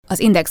Az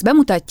Index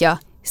bemutatja,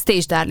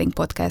 Stage Darling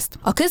Podcast.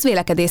 A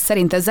közvélekedés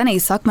szerint a zenei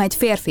szakma egy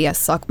férfias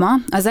szakma,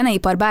 a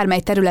zeneipar bármely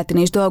területén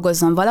is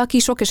dolgozzon valaki,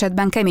 sok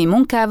esetben kemény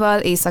munkával,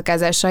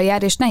 éjszakázással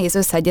jár, és nehéz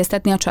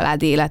összeegyeztetni a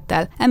családi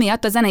élettel.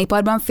 Emiatt a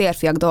zeneiparban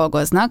férfiak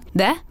dolgoznak,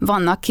 de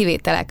vannak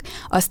kivételek.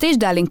 A Stage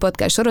Darling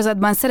Podcast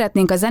sorozatban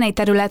szeretnénk a zenei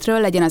területről,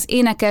 legyen az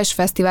énekes,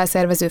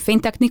 fesztiválszervező,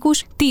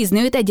 fénytechnikus, 10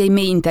 nőt egy-egy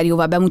mély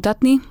interjúval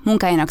bemutatni,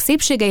 munkájának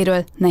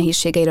szépségeiről,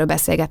 nehézségeiről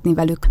beszélgetni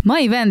velük.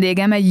 Mai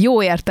vendégem egy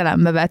jó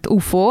értelembe vett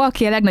UFO,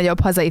 aki a legnagyobb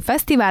hazai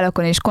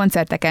fesztiválokon és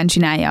koncerteken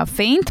csinálja a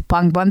fényt,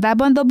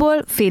 punkbandában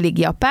dobol, félig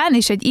japán,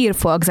 és egy ír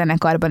folk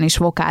zenekarban is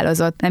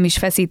vokálozott. Nem is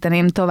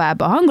feszíteném tovább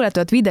a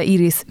hangulatot, Vida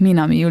Iris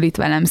Minami ül itt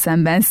velem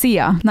szemben.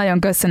 Szia! Nagyon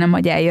köszönöm,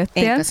 hogy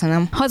eljöttél. Én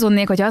köszönöm.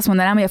 Hazudnék, hogy azt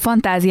mondanám, hogy a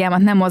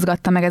fantáziámat nem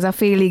mozgatta meg ez a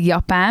félig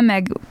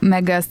japán,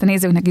 meg ezt a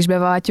nézőknek is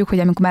bevallhatjuk, hogy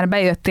amikor már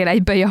bejöttél,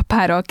 egyből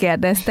japánról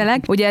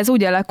kérdeztelek. Ugye ez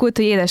úgy alakult,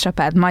 hogy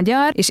édesapád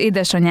magyar, és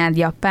édesanyád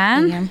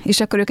japán, igen. És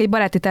akkor ők egy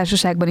baráti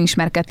társaságban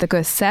ismerkedtek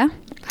össze.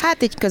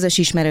 Hát egy közös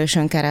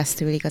ismerősön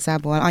keresztül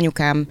igazából.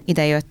 Anyukám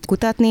idejött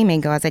kutatni,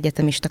 még az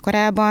egyetemista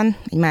korában,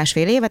 egy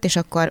másfél évet, és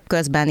akkor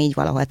közben így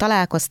valahol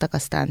találkoztak,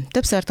 aztán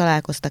többször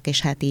találkoztak,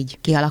 és hát így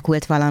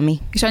kialakult valami.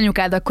 És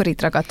anyukád akkor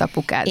itt ragadt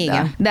apukáddal.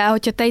 Igen. De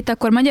hogyha te itt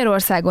akkor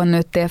Magyarországon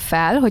nőttél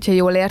fel, hogyha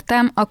jól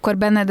értem, akkor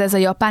benned ez a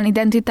japán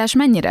identitás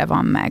mennyire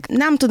van meg?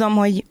 Nem tudom,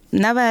 hogy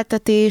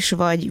neveltetés,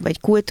 vagy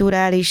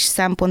kulturális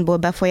szempontból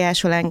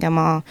befolyásol engem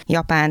a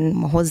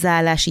japán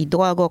hozzáállási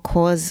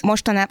dolgokhoz.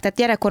 Mostanában, tehát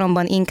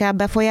gyerekkoromban inkább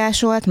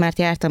befolyásolt, mert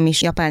jártam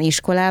is japán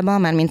iskolába,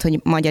 mármint hogy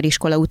magyar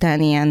iskola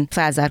után ilyen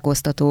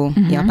felzárkóztató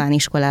japán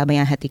iskolába,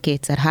 ilyen heti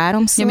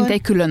 2-3-szor. Ja, mint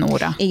egy külön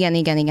óra.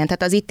 Igen.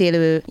 Tehát az itt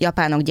élő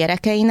japánok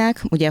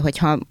gyerekeinek, ugye,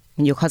 hogyha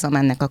mondjuk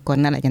hazamennek, akkor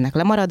ne legyenek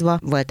lemaradva.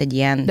 Volt egy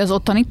ilyen... De az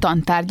ottani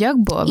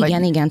tantárgyakból?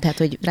 Igen, tehát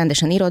hogy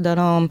rendesen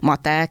irodalom,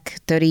 matek,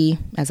 töri,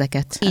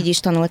 ezeket. Így is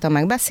tanultam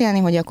meg beszélni,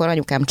 hogy akkor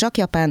anyukám csak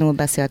japánul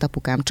beszélt,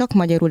 apukám csak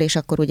magyarul, és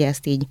akkor ugye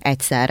ezt így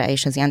egyszerre,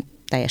 és ez ilyen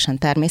teljesen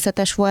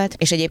természetes volt,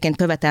 és egyébként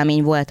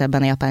követelmény volt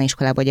ebben a japán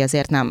iskolában, hogy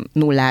azért nem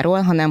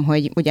nulláról, hanem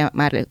hogy ugye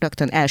már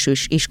rögtön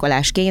elsős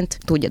iskolásként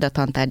tudjad a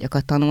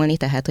tantárgyakat tanulni,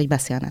 tehát hogy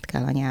beszélned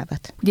kell a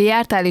nyelvet. Ugye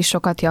jártál is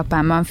sokat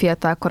Japánban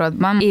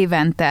fiatalkorodban,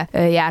 évente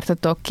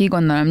jártatok ki,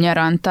 gondolom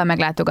nyaranta,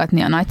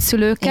 meglátogatni a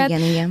nagyszülőket.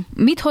 Igen.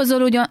 Mit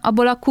hozol ugyan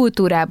abból a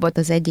kultúrából?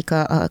 Az egyik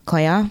a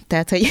kaja,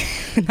 tehát hogy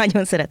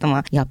nagyon szeretem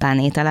a japán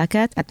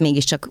ételeket, hát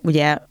mégiscsak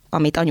ugye,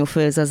 amit anyu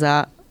főz, az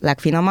a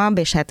legfinomabb,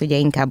 és hát ugye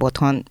inkább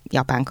otthon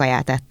japán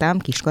kaját ettem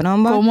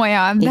kiskoromban.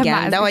 Komolyan?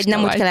 Igen, de hogy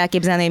nem úgy kell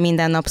elképzelni, hogy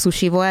minden nap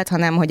sushi volt,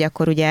 hanem hogy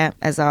akkor ugye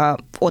ez a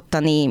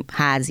ottani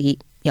házi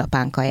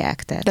japán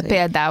kaják. Tehát, de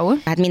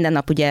például? Hát minden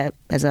nap ugye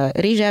ez a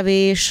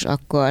rizsevés,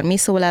 akkor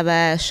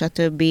miszóleves,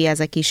 stb.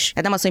 Ezek is.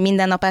 Hát nem az, hogy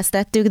minden nap ezt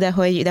tettük, de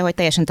hogy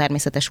teljesen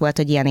természetes volt,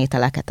 hogy ilyen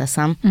ételeket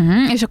eszem.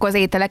 És akkor az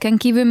ételeken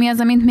kívül mi az,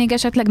 amit még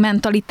esetleg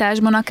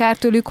mentalitásban akár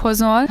tőlük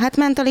hozol? Hát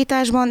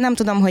mentalitásban nem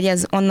tudom, hogy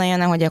ez onnan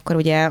jön, hogy akkor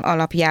ugye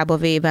alapjába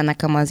véve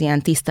nekem az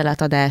ilyen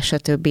tiszteletadás,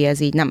 stb. Ez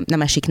így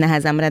nem esik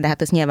nehezemre, de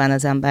hát ez nyilván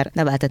az ember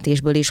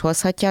neveltetésből is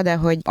hozhatja, de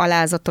hogy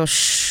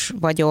alázatos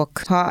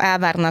vagyok. Ha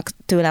elvárnak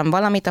tőlem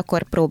valamit,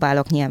 akkor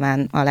próbálok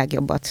nyilván a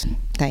legjobbat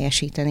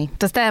teljesíteni.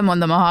 Azt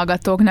elmondom a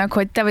hallgatóknak,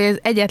 hogy te vagy az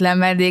egyetlen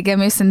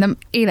vendégem, és szerintem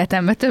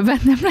életemben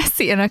többet nem lesz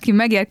ilyen, aki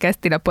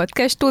megérkeztél a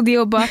podcast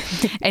stúdióba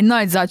egy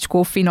nagy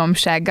zacskó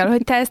finomsággal,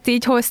 hogy te ezt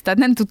így hoztad,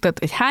 nem tudtad,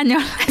 hogy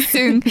hányan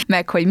leszünk,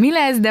 meg hogy mi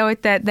lesz, de hogy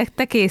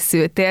te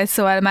készültél,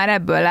 szóval már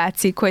ebből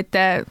látszik, hogy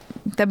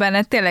te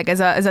benned tényleg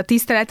ez a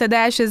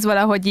tiszteletadás, ez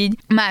valahogy így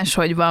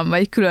máshogy van,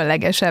 vagy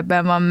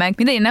különlegesebben van meg.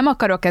 Mindegy, én nem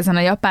akarok ezen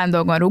a japán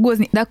dolgon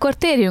rugózni, de akkor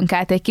térjünk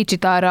át egy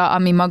kicsit arra,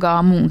 ami maga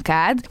a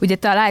munkád. Ugye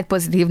te a Light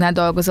Pozitívnál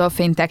dolgozol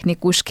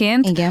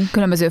fénytechnikusként. Igen.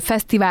 Különböző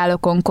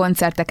fesztiválokon,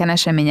 koncerteken,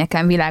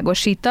 eseményeken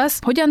világosítasz.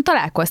 Hogyan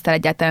találkoztál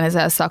egyáltalán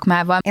ezzel a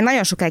szakmával? Én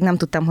nagyon sokáig nem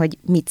tudtam, hogy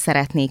mit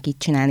szeretnék itt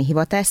csinálni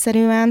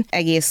hivatásszerűen.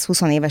 Egész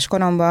 20 éves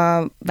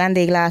koromban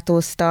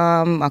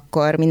vendéglátóztam,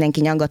 akkor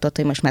mindenki nyaggatott,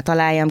 hogy most már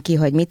találjam ki,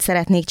 hogy mit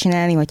szeretnék csinálni,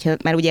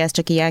 mert ugye ez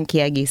csak ilyen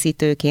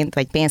kiegészítőként,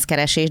 vagy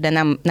pénzkeresés, de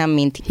nem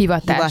mint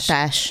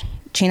hivatás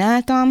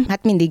csináltam.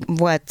 Hát mindig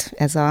volt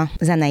ez a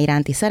zene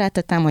iránti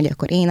szeretetem, hogy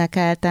akkor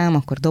énekeltem,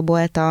 akkor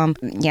doboltam.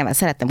 Nyilván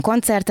szerettem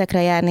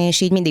koncertekre járni,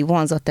 és így mindig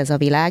vonzott ez a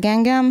világ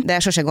engem, de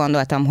sose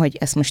gondoltam, hogy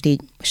ezt most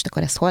így, most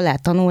akkor ezt hol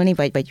lehet tanulni,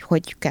 vagy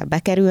hogy kell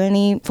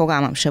bekerülni,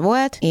 fogalmam se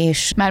volt.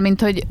 És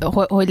mármint,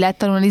 hogy lehet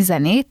tanulni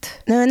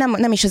zenét?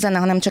 Nem is a zene,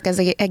 hanem csak ez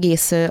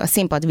egész a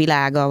színpad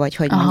világa, vagy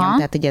hogy mondjam,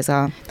 tehát hogy ez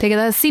a... Téged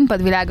a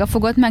színpad világa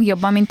fogott meg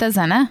jobban, mint a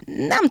zene?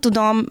 Nem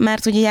tudom,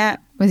 mert ugye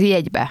az így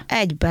egybe?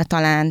 Egybe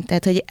talán.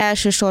 Tehát, hogy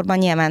elsősorban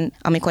nyilván,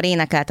 amikor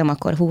énekeltem,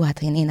 akkor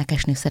hát én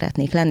énekesnő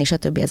szeretnék lenni, és a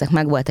többi ezek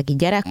megvoltak így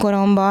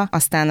gyerekkoromban.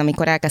 Aztán,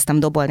 amikor elkezdtem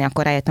dobolni,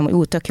 akkor rájöttem,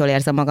 hogy tök jól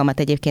érzem magamat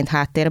egyébként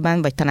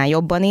háttérben, vagy talán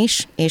jobban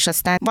is. És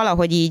aztán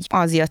valahogy így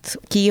az jött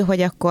ki,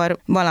 hogy akkor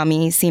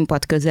valami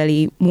színpad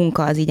közeli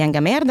munka az így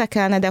engem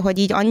érdekelne, de hogy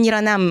így annyira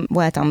nem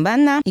voltam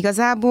benne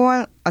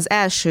igazából. Az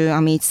első,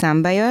 ami így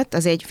szembe jött,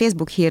 az egy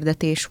Facebook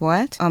hirdetés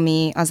volt,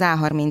 ami az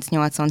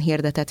A38-on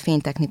hirdetett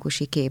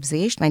fénytechnikusi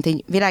képzést, mint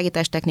egy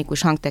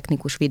világítástechnikus,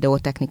 hangtechnikus,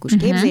 videótechnikus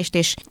képzést,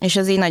 és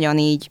az így nagyon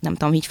így, nem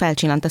tudom, így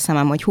felcsillant a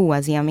szemem, hogy hú,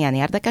 az ilyen milyen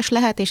érdekes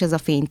lehet, és ez a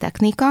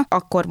fénytechnika.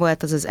 Akkor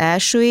volt az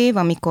első év,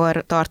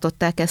 amikor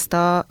tartották ezt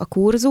a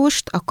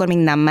kurzust, akkor még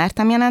nem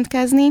mertem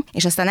jelentkezni,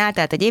 és aztán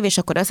eltelt egy év, és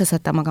akkor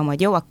összeszedtem magam,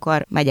 hogy jó,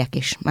 akkor megyek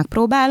is,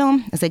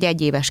 megpróbálom. Ez egy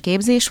egyéves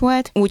képzés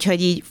volt,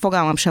 úgyhogy így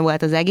fogalmam se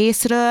volt az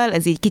egészről,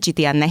 ez így kicsit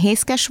ilyen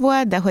nehézkes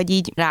volt, de hogy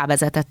így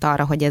rávezetett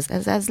arra, hogy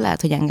ez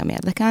lehet, hogy engem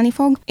érdekelni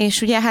fog.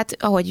 És ugye hát,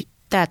 ahogy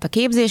telt a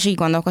képzés, így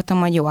gondolkodtam,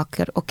 hogy jó,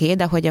 akkor oké,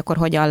 de hogy akkor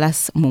hogyan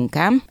lesz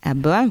munkám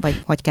ebből,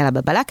 vagy hogy kell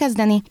ebbe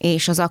belekezdeni,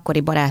 és az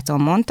akkori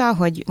barátom mondta,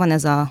 hogy van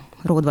ez a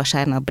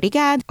Ród-vasárnap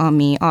brigád,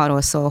 ami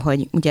arról szól,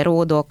 hogy ugye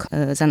ródok,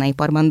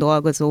 zeneiparban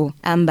dolgozó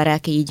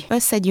emberek így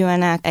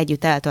összegyűlnek,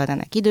 együtt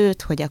eltöltenek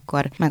időt, hogy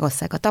akkor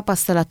megosszák a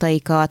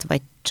tapasztalataikat,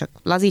 vagy csak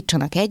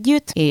lazítsanak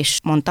együtt, és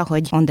mondta,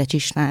 hogy Ondecs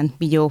István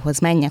Vigyóhoz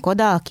menjek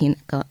oda,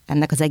 akinek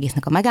ennek az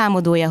egésznek a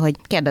megálmodója, hogy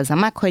kérdezzem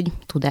meg, hogy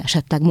tud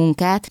esetleg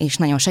munkát, és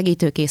nagyon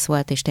segítőkész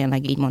volt, és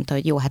tényleg így mondta,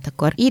 hogy jó, hát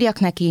akkor írjak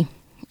neki,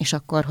 és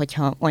akkor,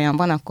 hogyha olyan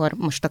van, akkor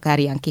most akár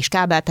ilyen kis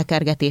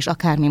kábeltekergetés,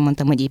 akármi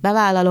mondtam, hogy így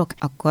bevállalok,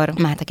 akkor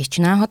mátek is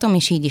csinálhatom,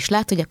 és így is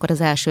lett, hogy akkor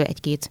az első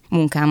egy-két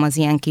munkám az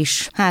ilyen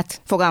kis,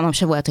 hát fogalmam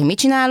se volt, hogy mit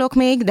csinálok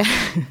még,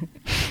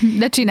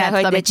 de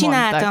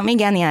csináltam,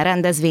 igen, ilyen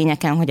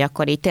rendezvényeken, hogy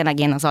akkor így tényleg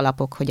én az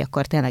alapok, hogy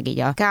akkor tényleg így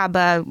a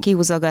kábel,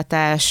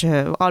 kihúzogatás,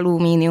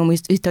 alumínium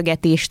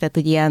ütögetés, tehát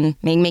hogy ilyen,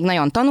 még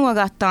nagyon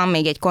tanulgattam,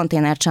 még egy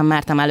konténert sem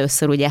mertem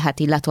először ugye hát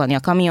így letolni a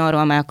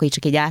kamionról, mert akkor így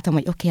csak így álltam,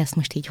 hogy oké, ezt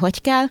most így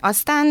hogy kell.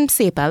 Aztán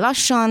szépen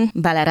lassan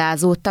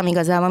belerázódtam,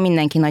 igazából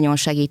mindenki nagyon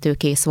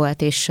segítőkész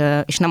volt, és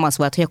nem az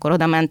volt, hogy akkor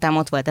oda mentem,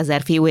 ott volt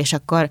 1000 fiú, és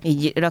akkor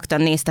így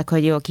rögtön néztek,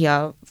 hogy jó, ki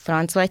a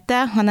franc vagy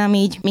te, hanem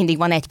így mindig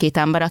van egy-két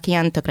ember, aki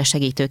ilyen tökre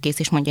segítőkész,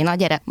 és mondja, na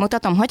gyere,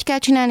 mutatom, hogy kell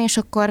csinálni, és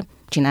akkor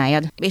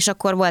csináljad. És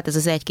akkor volt ez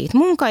az egy-két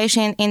munka, és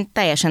én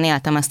teljesen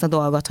éltem ezt a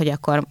dolgot, hogy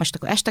akkor most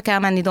akkor este kell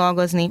menni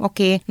dolgozni,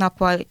 oké,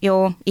 nappal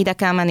jó, ide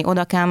kell menni,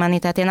 oda kell menni,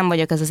 tehát én nem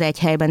vagyok ez az egy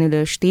helyben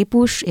ülős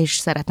típus, és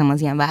szeretem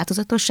az ilyen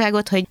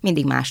változatosságot, hogy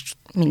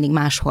mindig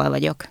máshol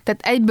vagyok.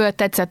 Tehát egyből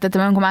tetszett,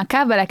 tehát amikor már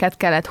kábeleket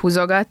kellett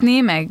húzogatni,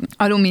 meg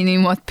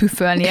alumíniumot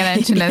püfölni,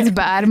 jelentsen ez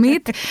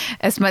bármit,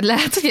 ezt majd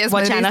lehet, hogy ez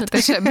majd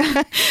részletesebben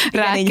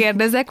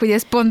rákérdezek, hogy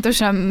ez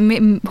pontosan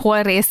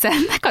hol része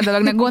ennek a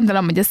dolognak,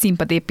 gondolom, hogy a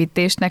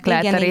színpadépítésnek lehet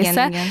a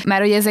része, igen.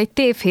 Mert ugye ez egy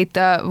tévhit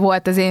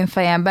volt az én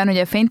fejemben, hogy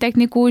a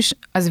fénytechnikus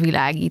az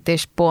világít,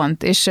 és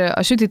pont. És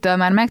a sütitől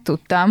már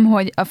megtudtam,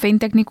 hogy a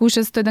fénytechnikus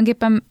az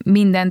tulajdonképpen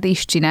mindent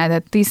is csinál,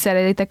 tehát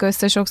tízszerelitek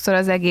össze sokszor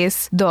az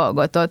egész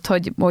dolgot ott,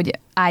 hogy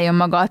álljon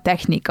maga a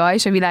technika,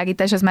 és a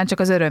világítás az már csak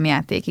az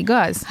örömjáték,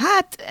 igaz?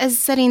 Hát ez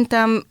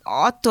szerintem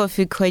attól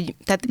függ, hogy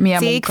tehát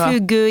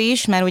cégfüggő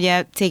is, mert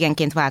ugye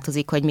cégenként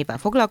változik, hogy mivel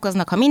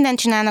foglalkoznak. Ha mindent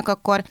csinálnak,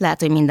 akkor lehet,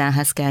 hogy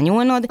mindenhez kell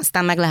nyúlnod,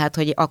 aztán meg lehet,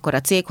 hogy akkor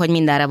a cég, hogy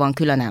mindenre van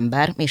külön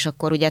ember, és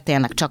akkor ugye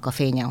tényleg csak a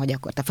fényen, hogy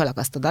akkor te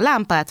felakasztod a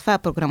lámpát,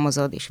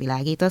 felprogramozod és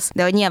világítasz.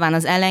 De hogy nyilván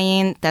az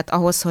elején, tehát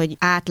ahhoz, hogy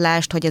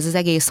átlást, hogy ez az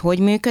egész hogy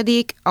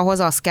működik, ahhoz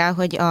az kell,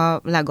 hogy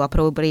a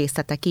legapróbb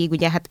részletekig,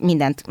 ugye hát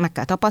mindent meg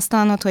kell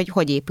tapasztalnod,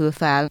 hogy épül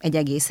fel egy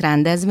egész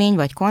rendezvény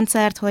vagy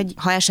koncert, hogy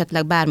ha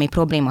esetleg bármi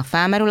probléma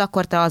felmerül,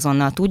 akkor te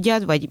azonnal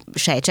tudjad, vagy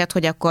sejtsed,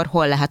 hogy akkor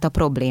hol lehet a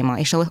probléma,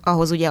 és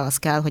ahhoz ugye az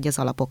kell, hogy az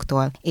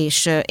alapoktól.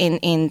 És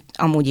én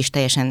amúgy is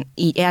teljesen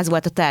így, ez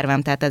volt a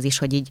tervem, tehát ez is,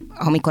 hogy így,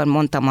 amikor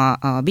mondtam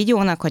a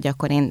Bigyónak, hogy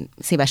akkor én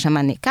szívesen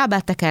mennék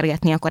kábelt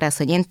tekergetni, akkor ez,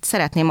 hogy én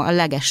szeretném a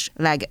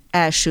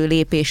legelső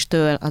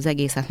lépéstől az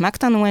egészet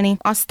megtanulni.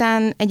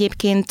 Aztán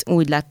egyébként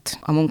úgy lett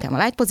a munkám a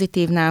Lány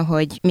pozitívnál,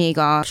 hogy még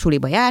a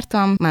suliba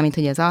jártam, mármint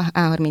hogy az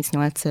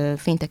A38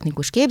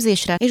 fénytechnikus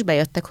képzésre, és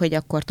bejöttek, hogy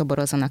akkor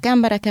toborozzanak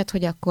embereket,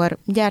 hogy akkor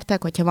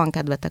gyertek, hogyha van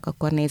kedvetek,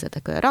 akkor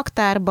nézzetek a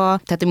raktárba,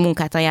 tehát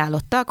munkát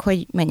ajánlottak,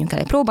 hogy menjünk el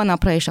egy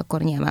próbanapra, és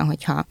akkor nyilván,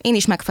 hogyha én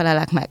is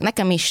megfelelek meg,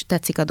 nekem is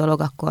tetszik a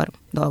dolog, akkor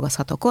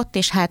dolgozhatok ott,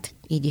 és hát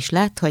így is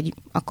lett, hogy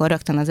akkor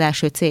rögtön az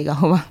első cég,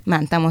 ahova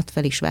mentem, ott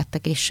fel is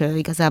vettek, és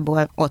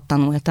igazából ott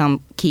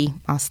tanultam ki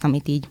azt,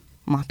 amit így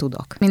ma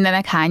tudok.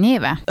 Mindenek hány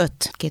éve?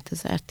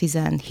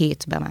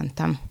 2017-ben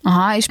mentem.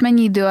 Aha, és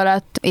mennyi idő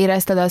alatt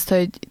érezted azt,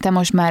 hogy te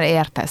most már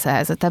értesz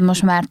ehhez? Tehát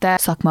most már te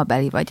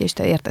szakmabeli vagy, és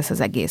te értesz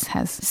az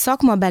egészhez.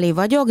 Szakmabeli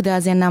vagyok, de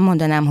azért nem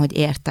mondanám, hogy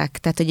értek.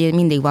 Tehát, hogy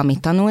mindig van mit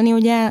tanulni,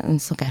 ugye,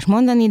 szokás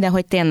mondani, de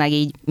hogy tényleg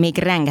így még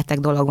rengeteg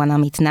dolog van,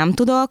 amit nem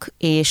tudok,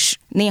 és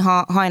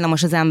néha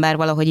hajlamos az ember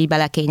valahogy így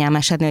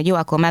belekényelmesedni, hogy jó,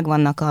 akkor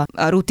megvannak a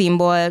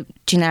rutinból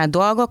csinált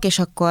dolgok, és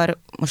akkor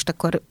most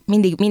akkor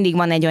mindig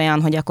van egy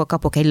olyan, hogy akkor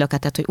kapok egy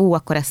löketet, hogy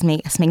akkor ezt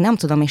még nem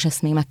tudom, és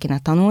ezt még meg kéne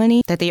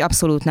tanulni. Tehát én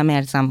abszolút nem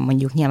érzem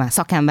mondjuk nyilván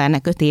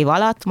szakembernek 5 év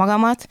alatt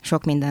magamat,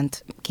 sok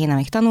mindent kéne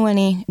még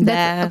tanulni.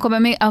 De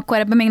akkor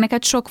ebben még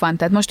neked sok van.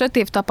 Tehát most 5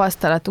 év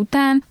tapasztalat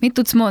után mit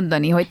tudsz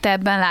mondani, hogy te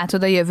ebben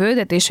látod a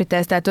jövődet, és hogy te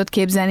ezt el tudod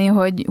képzelni,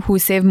 hogy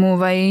 20 év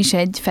múlva is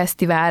egy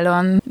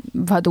fesztiválon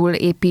vadul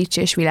építs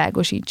és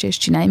világosíts és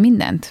csinálj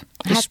mindent?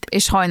 Hát,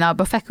 és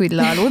hajnalba feküdj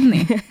le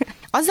aludni?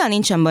 Azzal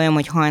nincsen bajom,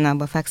 hogy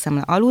hajnalba fekszem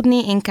le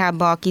aludni, inkább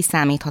a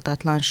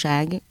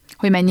kiszámíthatatlanság.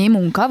 Hogy mennyi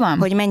munka van?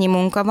 Hogy mennyi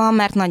munka van,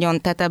 mert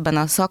nagyon, tehát ebben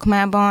a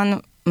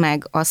szakmában,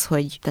 meg az,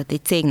 hogy tehát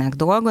egy cégnek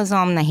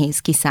dolgozom, nehéz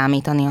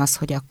kiszámítani azt,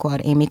 hogy akkor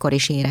én mikor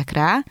is érek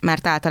rá,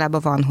 mert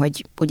általában van,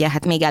 hogy ugye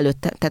hát még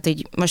előtte, tehát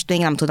hogy most még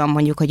nem tudom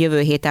mondjuk, hogy jövő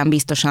héten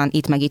biztosan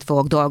itt meg itt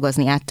fogok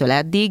dolgozni ettől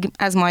eddig,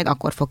 ez majd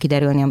akkor fog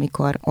kiderülni,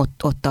 amikor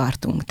ott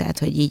tartunk, tehát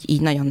hogy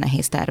így nagyon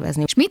nehéz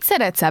tervezni. És mit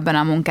szeretsz ebben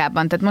a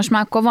munkában? Tehát most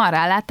már akkor van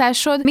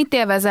rálátásod, mit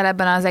élvezel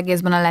ebben az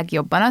egészben a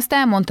legjobban? Azt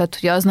elmondtad,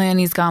 hogy az nagyon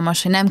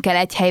izgalmas, hogy nem kell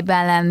egy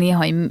helyben lenni,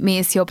 hogy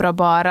mész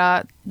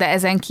jobbra-balra, de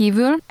ezen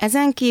kívül?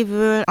 Ezen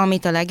kívül,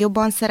 amit a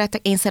legjobban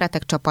szeretek, én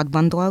szeretek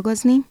csapatban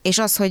dolgozni, és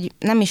az, hogy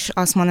nem is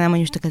azt mondanám, hogy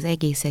most az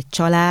egész egy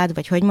család,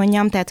 vagy hogy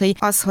mondjam, tehát hogy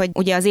az, hogy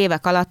ugye az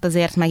évek alatt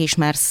azért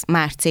megismersz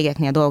más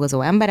cégeknél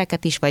dolgozó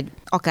embereket is, vagy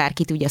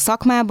akárkit ugye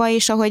szakmába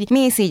is, ahogy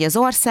mész így az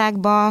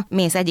országba,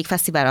 mész egyik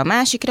fesztiválra a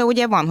másikra,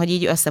 ugye van, hogy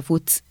így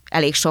összefutsz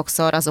elég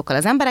sokszor azokkal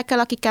az emberekkel,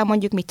 akikkel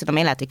mondjuk, mit tudom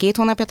én, lehet, hogy 2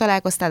 hónapja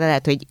találkoztál, de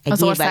lehet, hogy egy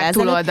az évvel ezelőtt.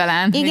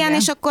 túloldalán. Igen,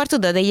 és akkor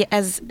tudod,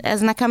 ez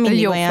nekem mindig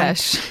jó olyan...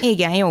 flash.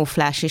 Igen, jó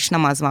flash is,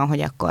 nem az van,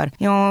 hogy akkor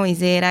jó,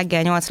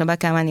 reggel 8-ra be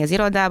kell menni az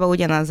irodába,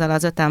 ugyanazzal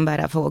az 5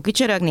 emberrel fogok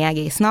ücsörögni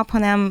egész nap,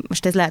 hanem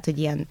most ez lehet, hogy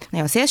ilyen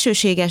nagyon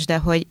szélsőséges, de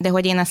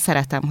hogy én ezt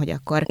szeretem, hogy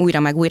akkor újra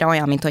meg újra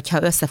olyan, mint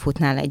hogyha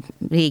összefutnál egy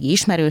régi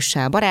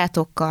ismerőssel,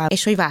 barátokkal,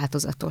 és hogy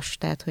változatos,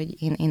 tehát hogy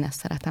én ezt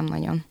szeretem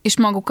nagyon. És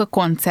maguk a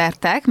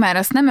koncertek, már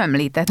azt nem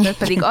említett,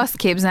 pedig azt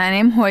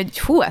képzelném, hogy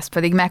hú, ez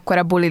pedig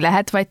mekkora buli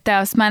lehet, vagy te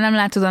azt már nem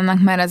látod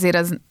annak, mert azért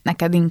az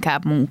neked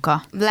inkább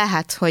munka.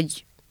 Lehet,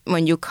 hogy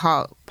mondjuk,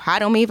 ha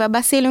 3 éve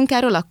beszélünk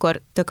erről,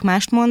 akkor tök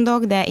mást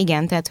mondok, de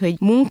igen, tehát, hogy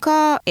munka,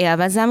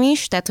 élvezem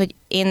is, tehát, hogy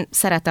én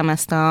szeretem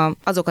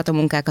azokat a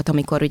munkákat,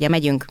 amikor ugye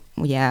megyünk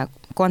ugye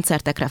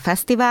koncertekre,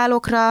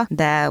 fesztiválokra,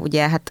 de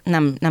ugye hát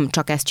nem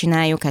csak ezt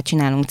csináljuk, hát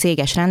csinálunk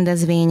céges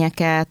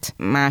rendezvényeket,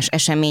 más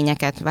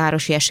eseményeket,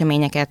 városi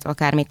eseményeket,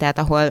 akármit, tehát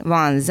ahol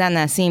van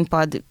zene,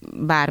 színpad,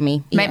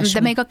 bármi. De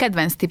még a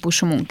kedvenc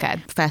típusú munkád?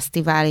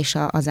 Fesztivál és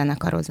a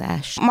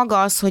zenekarozás.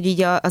 Maga az, hogy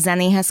így a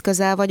zenéhez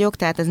közel vagyok,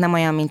 tehát ez nem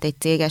olyan, mint egy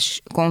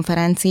céges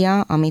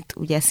konferencia, amit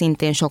ugye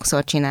szintén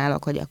sokszor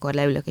csinálok, hogy akkor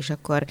leülök, és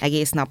akkor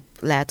egész nap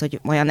lehet, hogy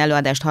olyan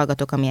előadást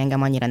hallgatok, ami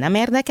engem annyira nem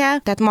érdekel.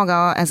 Tehát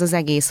maga ez az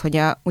egész,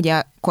 hogy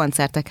ugye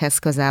koncertekhez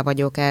közel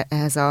vagyok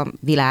ehhez a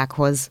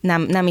világhoz.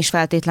 Nem is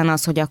feltétlen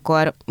az, hogy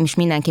akkor most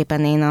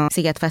mindenképpen én a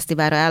Sziget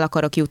Fesztiválra el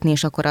akarok jutni,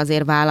 és akkor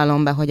azért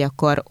vállalom be, hogy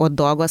akkor ott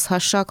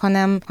dolgozhassak,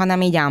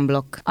 hanem így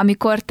unblock.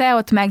 Amikor te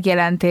ott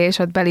megjelentél, és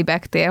ott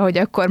belibegtél, hogy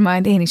akkor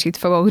majd én is itt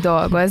fogok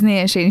dolgozni,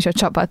 és én is a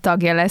csapat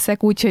tagja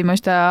leszek, úgyhogy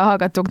most a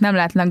hallgatók nem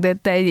látnak, de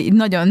te egy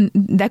nagyon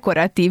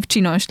dekoratív,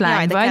 csinos lány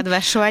Jaj, de vagy.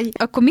 kedves vagy.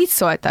 Akkor mit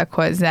szóltak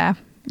hozzá?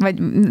 Vagy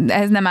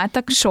ez nem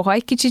álltak soha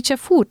egy kicsit se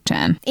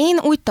furcsán? Én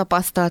úgy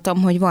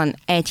tapasztaltam, hogy van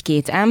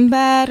 1-2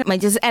 ember,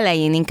 vagy az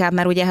elején inkább,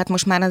 mert ugye hát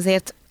most már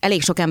azért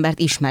elég sok embert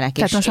ismerek.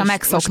 Tehát most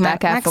már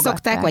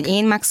megszokták, vagy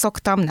én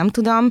megszoktam, nem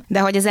tudom, de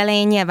hogy az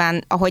elején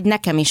nyilván, ahogy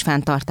nekem is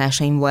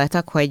fenntartásaim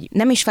voltak, hogy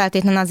nem is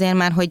feltétlen azért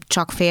már, hogy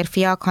csak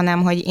férfiak,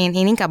 hanem hogy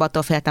én inkább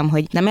attól féltem,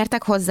 hogy nem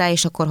értek hozzá,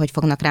 és akkor hogy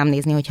fognak rám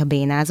nézni, hogyha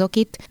bénázok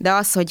itt. De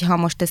az, hogy ha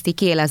most ezt így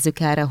kiélezzük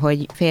erre,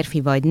 hogy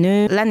férfi vagy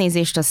nő,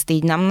 lenézést azt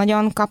így nem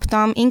nagyon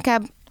kaptam,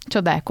 inkább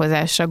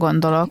csodálkozásra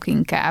gondolok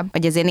inkább.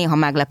 Vagy azért néha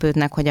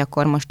meglepődnek, hogy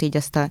akkor most így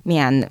ezt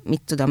milyen,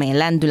 mit tudom én,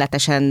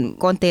 lendületesen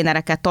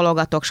konténereket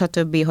tologatok,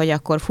 stb., hogy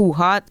akkor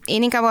fúha.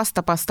 Én inkább azt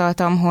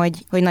tapasztaltam,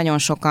 hogy nagyon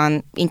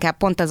sokan, inkább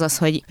pont az,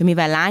 hogy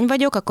mivel lány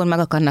vagyok, akkor meg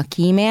akarnak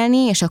kímélni,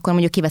 és akkor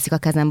mondjuk kiveszik a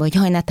kezembe, hogy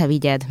jaj, ne te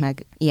vigyed,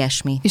 meg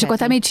ilyesmi. És akkor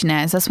te mit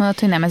csinálsz? Azt mondod,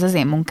 hogy nem, ez az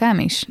én munkám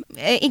is?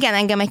 Igen,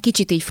 engem egy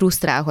kicsit így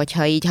frusztrál,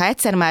 hogyha ha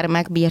egyszer már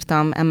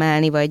megbírtam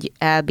emelni, vagy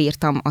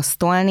elbírtam azt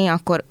tolni,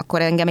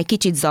 akkor engem egy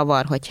kicsit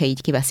zavar, hogyha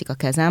így kiveszik a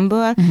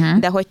kezemből,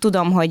 de hogy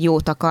tudom, hogy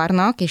jót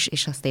akarnak,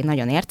 és azt én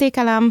nagyon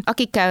értékelem.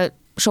 Akikkel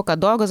sokat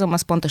dolgozom,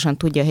 az pontosan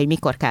tudja, hogy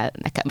mikor kell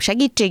nekem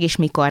segítség, és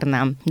mikor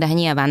nem. De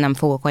nyilván nem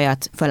fogok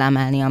olyat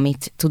fölemelni,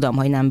 amit tudom,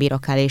 hogy nem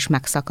bírok el, és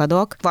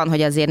megszakadok. Van,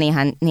 hogy azért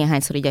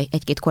néhányszor így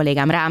egy-két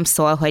kollégám rám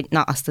szól, hogy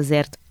na, azt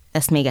azért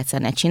ezt még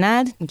egyszer ne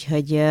csináld,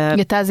 úgyhogy...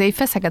 Te azért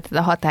feszegeted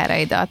a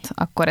határaidat,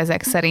 akkor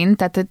ezek szerint,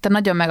 tehát te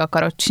nagyon meg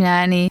akarod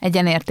csinálni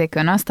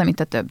egyenértékűen azt, amit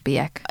a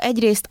többiek.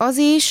 Egyrészt az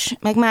is,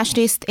 meg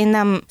másrészt én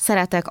nem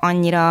szeretek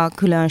annyira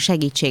külön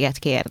segítséget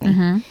kérni.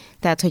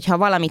 Tehát, hogyha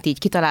valamit így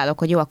kitalálok,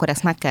 hogy jó, akkor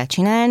ezt meg kell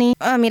csinálni,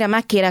 amire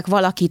megkérek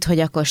valakit, hogy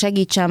akkor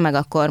segítsen, meg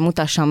akkor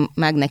mutassam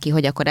meg neki,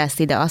 hogy akkor ezt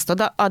ide, azt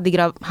oda,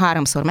 addigra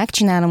 3-szor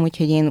megcsinálom,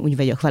 úgyhogy én úgy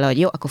vagyok vele, hogy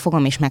jó, akkor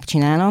fogom és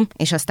megcsinálom,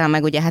 és aztán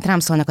meg ugye hát rám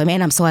szólnak, hogy miért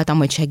nem szóltam,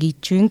 hogy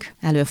segítsünk,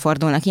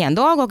 előfordulnak ilyen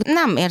dolgok,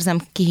 nem érzem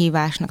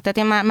kihívásnak, tehát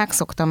én már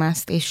megszoktam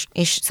ezt,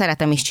 és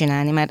szeretem is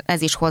csinálni, mert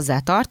ez is hozzá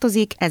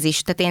tartozik, ez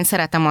is, tehát én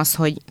szeretem azt,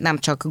 hogy nem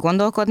csak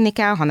gondolkodni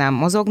kell, hanem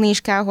mozogni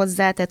is kell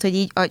hozzá, tehát hogy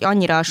így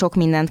annyira sok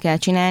mindent kell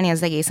csinálni,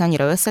 az egész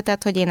annyira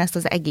összetett, hogy én ezt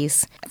az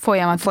egész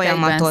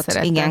folyamatot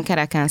igen,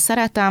 kereken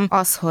szeretem.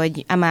 Az,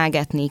 hogy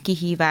emelgetni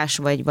kihívás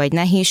vagy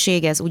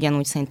nehézség, ez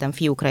ugyanúgy szerintem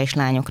fiúkra és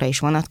lányokra is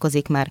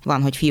vonatkozik, mert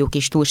van, hogy fiúk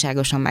is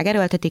túlságosan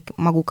megerőltetik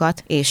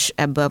magukat, és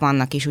ebből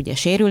vannak is ugye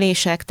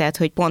sérülések, tehát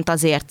hogy pont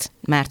azért,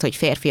 mert hogy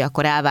férfi,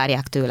 akkor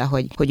elvárják tőle,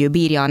 hogy ő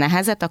bírja a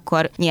nehezet,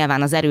 akkor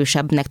nyilván az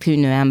erősebbnek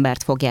tűnő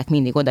embert fogják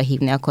mindig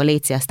odahívni, akkor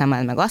léci, ezt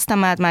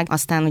emeld meg,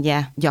 aztán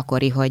ugye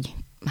gyakori, hogy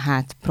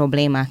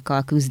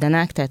problémákkal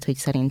küzdenek, tehát hogy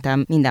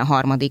szerintem minden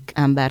harmadik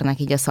embernek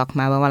így a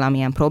szakmában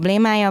valamilyen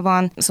problémája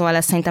van, szóval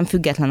ez szerintem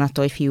független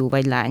attól, hogy fiú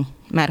vagy lány.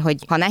 Mert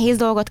hogy ha nehéz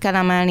dolgot kell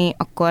emelni,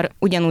 akkor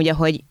ugyanúgy,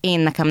 ahogy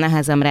nekem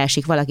nehezemre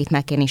esik valakit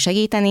megkérni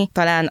segíteni,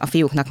 talán a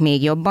fiúknak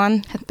még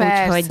jobban.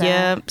 Úgyhogy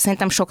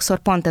szerintem sokszor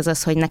pont ez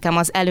az, hogy nekem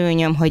az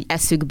előnyöm, hogy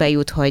eszükbe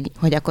jut,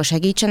 hogy akkor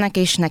segítsenek,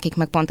 és nekik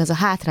meg pont ez a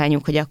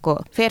hátrányuk, hogy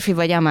akkor férfi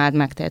vagy, emeld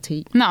meg. Tehát,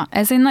 hogy... Na,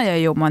 ez egy nagyon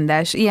jó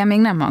mondás. Ilyen még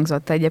nem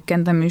hangzott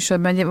egyébként a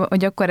műsorban,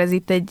 hogy akkor ez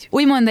itt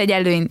úgymond egy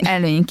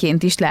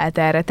előnyként is lehet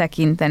erre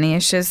tekinteni,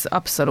 és ez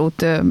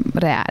abszolút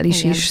reális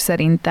igen. is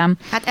szerintem.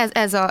 Hát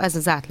ez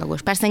az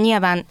átlagos. Persze nyilván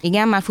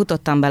igen, már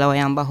futottam bele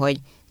olyanba, hogy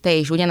te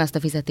is ugyanazt a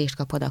fizetést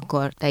kapod,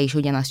 akkor te is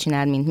ugyanazt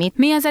csináld, mint mit.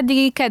 Mi az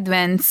eddigi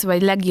kedvenc,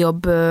 vagy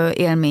legjobb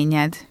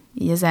élményed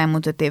így az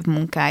elmúlt 5 év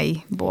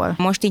munkáiból?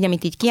 Most így,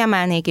 amit így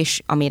kiemelnék,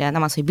 és amire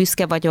nem az, hogy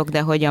büszke vagyok, de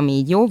hogy ami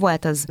így jó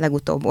volt, az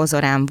legutóbb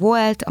Ozorán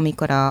volt,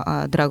 amikor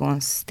a Dragon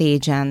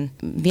Stage-en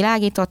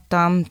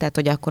világítottam, tehát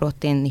hogy akkor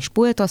ott én is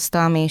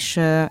pultoztam, és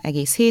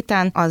egész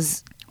héten,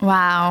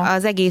 wow.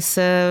 Az egész,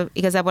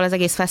 igazából az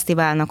egész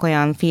fesztiválnak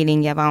olyan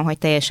feelingje van, hogy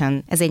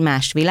teljesen ez egy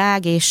más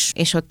világ,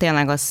 és ott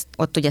tényleg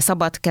ott ugye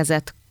szabad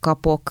kezet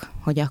kapok,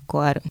 hogy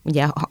akkor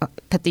ugye,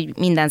 tehát így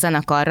minden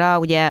zenekarra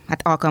ugye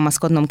hát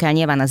alkalmazkodnom kell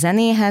nyilván a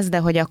zenéhez, de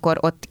hogy akkor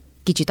ott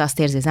kicsit azt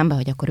érzi az ember,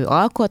 hogy akkor ő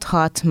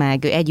alkothat,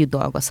 meg ő együtt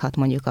dolgozhat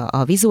mondjuk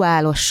a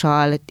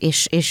vizuálossal,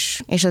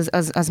 és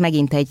az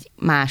megint egy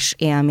más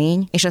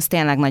élmény, és azt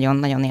tényleg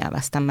nagyon-nagyon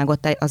élveztem, meg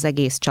ott az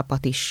egész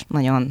csapat is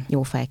nagyon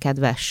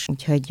jófejkedves,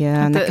 úgyhogy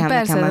hát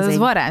nekem az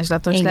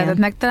varázslatos igen. lehetett,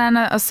 meg talán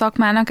a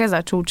szakmának ez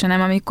a csúcsa,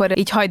 nem, amikor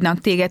így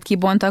hagynak téged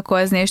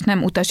kibontakozni, és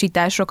nem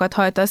utasításokat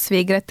hajtasz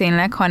végre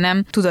tényleg,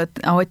 hanem tudod,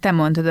 ahogy te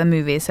mondtad, a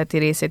művészeti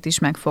részét is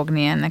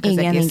megfogni ennek az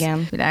egész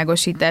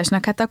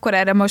világosításnak. Hát akkor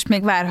erre most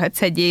még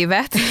várhatsz egy évet.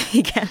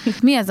 Igen.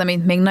 Mi az,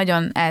 amit még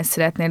nagyon el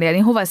szeretnél élni?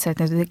 Hova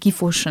szeretnél, hogy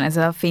kifusson ez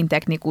a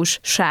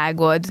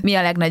fénytechnikusságod? Mi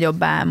a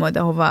legnagyobb álmod,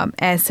 ahova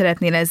el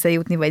szeretnél ezzel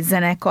jutni, vagy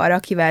zenekar,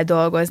 akivel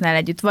dolgoznál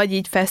együtt, vagy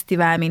így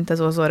fesztivál, mint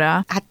az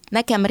Ozora? Hát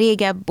nekem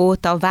régebb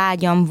óta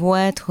vágyam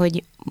volt,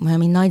 hogy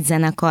valami nagy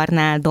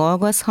zenekarnál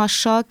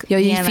dolgozhassak. Ja,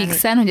 így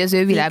fixen, hogy az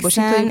ő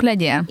világosítójuk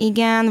legyen?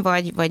 Igen,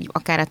 vagy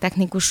akár a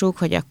technikusuk,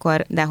 hogy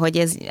akkor, de hogy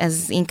ez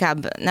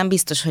inkább nem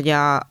biztos, hogy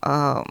a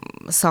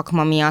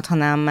szakma miatt,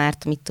 hanem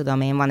mert mit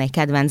tudom én, van egy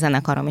kedvenc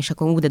zenekarom, és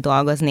akkor úgy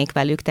dolgoznék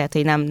velük, tehát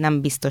hogy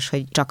nem biztos,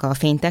 hogy csak a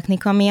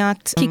fénytechnika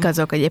miatt. Kik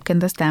azok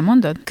egyébként, azt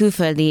elmondod?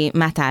 Külföldi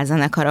metal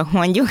zenekarok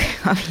mondjuk,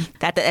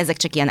 tehát ezek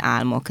csak ilyen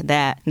álmok,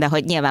 de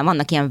hogy nyilván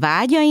vannak ilyen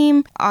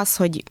vágyaim, az,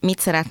 hogy mit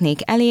szeretnék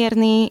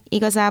elérni,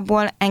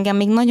 igazából engem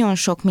még nagyon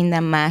sok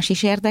minden más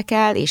is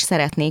érdekel, és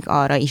szeretnék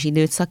arra is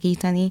időt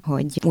szakítani,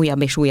 hogy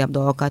újabb és újabb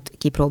dolgokat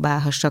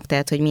kipróbálhassak,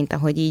 tehát hogy mint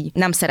ahogy így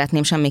nem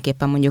szeretném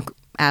semmiképpen mondjuk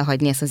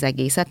elhagyni ezt az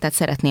egészet, tehát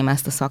szeretném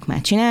ezt a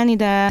szakmát csinálni,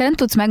 de... Te nem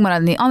tudsz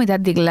megmaradni, amit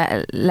eddig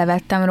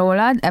levettem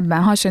rólad,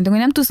 ebben hasonlítunk,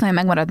 hogy nem tudsz nagyon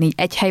megmaradni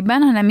egy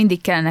helyben, hanem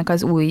mindig kellenek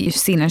az új és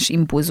színes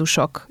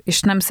impulzusok,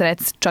 és nem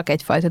szeretsz csak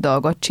egyfajta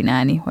dolgot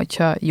csinálni,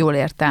 hogyha jól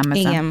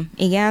értelmezem.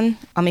 Igen.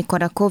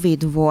 Amikor a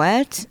Covid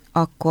volt,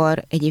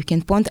 akkor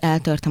egyébként pont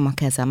eltörtem a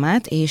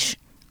kezemet, és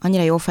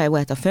annyira jó fej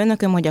volt a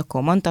főnököm, hogy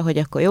akkor mondta, hogy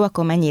akkor jó,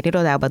 akkor menjél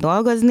irodába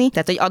dolgozni.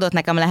 Tehát, hogy adott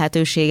nekem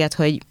lehetőséget,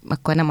 hogy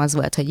akkor nem az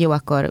volt, hogy jó,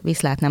 akkor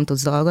viszlát nem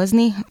tudsz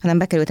dolgozni, hanem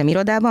bekerültem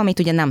irodába, amit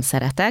ugye nem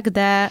szeretek,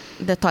 de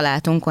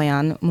találtunk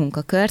olyan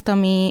munkakört,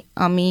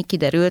 ami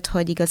kiderült,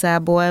 hogy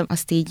igazából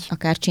azt így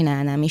akár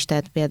csinálnám is,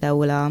 tehát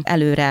például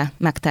előre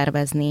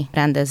megtervezni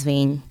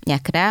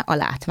rendezvényekre a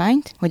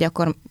látványt, hogy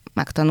akkor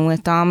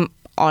megtanultam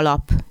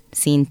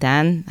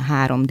szinten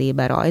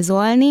 3D-be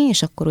rajzolni,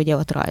 és akkor ugye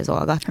ott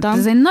rajzolgattam. Hát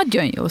ez egy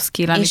nagyon jó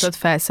skill, amit ott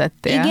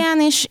felszettél.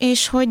 Igen,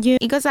 és hogy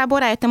igazából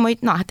rájöttem, hogy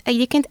na, hát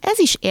egyébként ez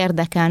is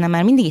érdekelne,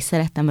 mert mindig is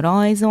szerettem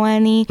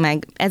rajzolni,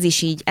 meg ez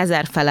is így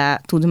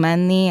ezerfele tud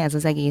menni, ez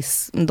az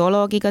egész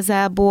dolog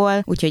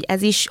igazából, úgyhogy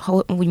ez is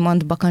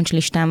úgymond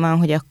bakancslistán van,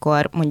 hogy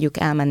akkor mondjuk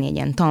elmenni egy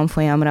ilyen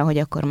tanfolyamra, hogy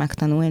akkor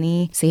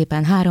megtanulni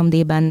szépen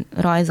 3D-ben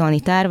rajzolni,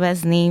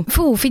 tervezni.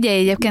 Fú, figyelj,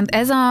 egyébként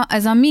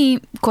ez a mi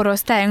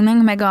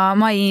korosztályunknak, meg a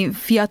mai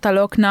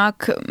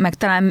fiataloknak, meg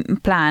talán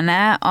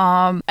pláne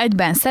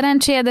egyben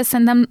szerencséje, de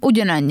szerintem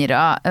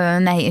ugyanannyira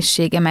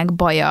nehézsége meg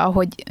baja,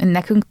 hogy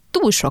nekünk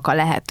túl sok a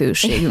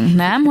lehetőségünk,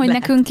 nem? Hogy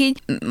nekünk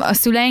így, a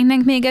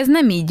szüleinknek még ez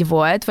nem így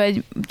volt,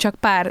 vagy csak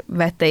pár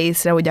vette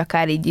észre, hogy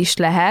akár így is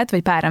lehet,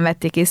 vagy páran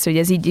vették észre, hogy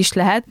ez így is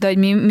lehet, de hogy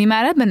mi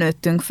már ebben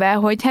nőttünk fel,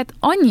 hogy hát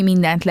annyi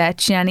mindent lehet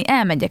csinálni,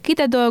 elmegyek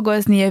ide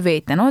dolgozni, jövő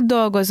héten ott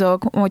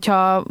dolgozok,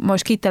 hogyha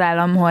most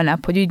kitalálom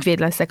holnap, hogy ügyvéd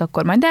leszek,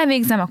 akkor majd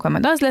elvégzem, akkor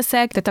majd az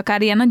leszek, tehát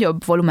akár ilyen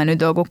nagyobb volumenű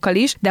dolgokkal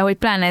is, de hogy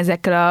pláne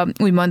ezekkel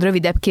a úgymond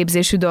rövidebb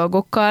képzésű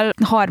dolgokkal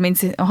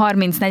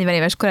 30-40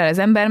 éves korán az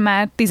ember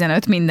már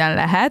 15 minden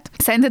lehet.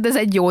 Szerinted ez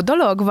egy jó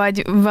dolog,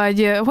 vagy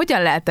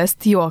hogyan lehet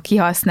ezt jól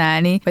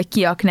kihasználni, vagy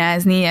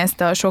kiaknázni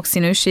ezt a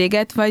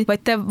sokszínűséget, vagy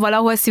te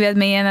valahol szíved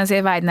mélyen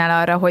azért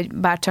vágynál arra, hogy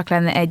bárcsak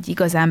lenne egy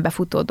igazán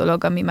befutó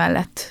dolog, ami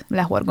mellett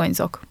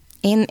lehorgonyzok?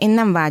 Én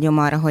nem vágyom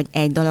arra, hogy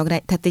egy dologra,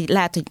 tehát így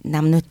lehet, hogy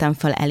nem nőttem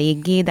fel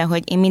eléggé, de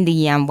hogy én mindig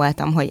ilyen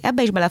voltam, hogy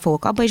ebbe is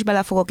belefogok, abba is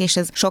belefogok, és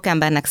ez sok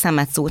embernek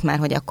szemet szúrt már,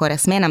 hogy akkor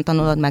ezt miért nem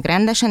tanulod meg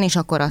rendesen, és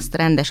akkor azt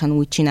rendesen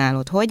úgy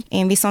csinálod, hogy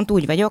én viszont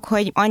úgy vagyok,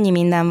 hogy annyi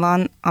minden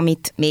van,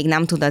 amit még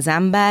nem tud az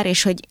ember,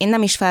 és hogy én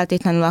nem is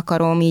feltétlenül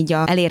akarom így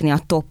elérni a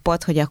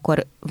toppot, hogy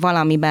akkor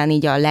valamiben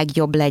így a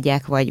legjobb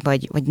legyek, vagy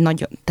nagy,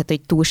 tehát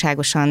hogy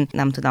túlságosan,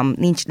 nem tudom,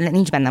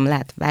 nincs bennem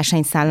lehet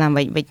versenyszellem,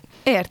 vagy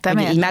értem,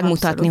 így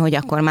megmutatni, abszolút. Hogy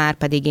akkor már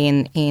pedig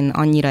én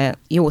annyira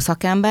jó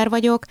szakember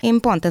vagyok. Én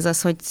pont ez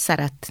az, hogy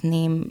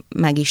szeretném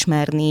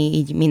megismerni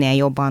így minél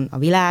jobban a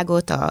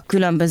világot, a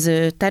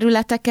különböző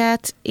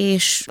területeket,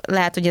 és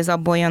lehet, hogy ez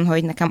abból jön,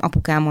 hogy nekem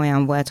apukám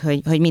olyan volt,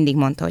 hogy mindig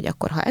mondta, hogy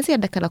akkor ha ez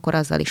érdekel, akkor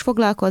azzal is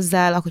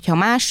foglalkozzál, hogyha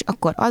más,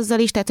 akkor azzal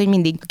is, tehát hogy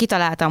mindig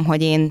kitaláltam,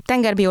 hogy én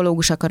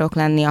tengerbiológus akarok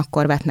lenni,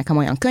 akkor vett nekem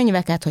olyan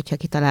könyveket, hogyha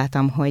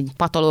kitaláltam, hogy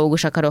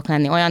patológus akarok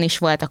lenni, olyan is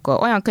volt, akkor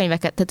olyan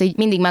könyveket, tehát hogy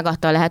mindig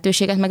megadta a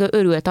lehetőséget, meg ő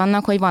örült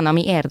annak, hogy van,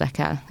 ami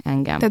érdekel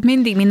engem. Tehát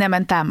mindig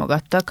mindenben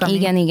támogattak, ami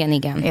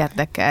igen.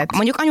 érdekelt.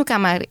 Mondjuk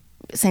anyukám már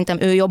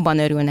szerintem ő jobban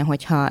örülne,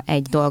 hogyha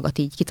egy dolgot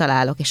így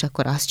kitalálok, és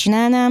akkor azt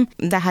csinálnám,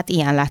 de hát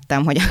ilyen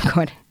lettem, hogy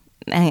akkor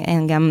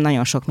engem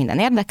nagyon sok minden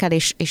érdekel,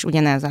 és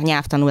ugyanez a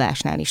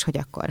nyelvtanulásnál is, hogy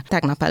akkor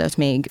tegnap előtt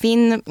még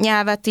finn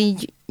nyelvet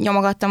így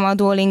nyomogattam a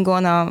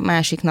Duolingon, a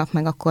másik nap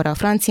meg akkor a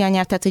francia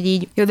nyelv, tehát hogy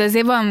így... Jó, de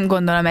azért van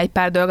gondolom egy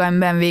pár dolog,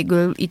 amiben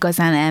végül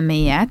igazán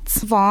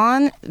elmélyedsz.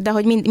 Van, de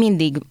hogy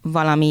mindig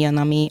valami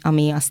jön,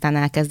 ami aztán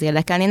elkezd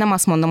érdekelni. Nem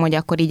azt mondom, hogy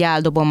akkor így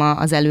eldobom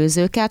az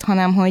előzőket,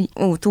 hanem hogy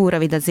túl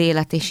rövid az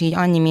élet, és így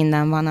annyi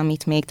minden van,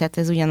 amit még, tehát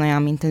ez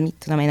ugyanolyan, mint mit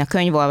tudom én, a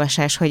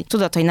könyvolvasás, hogy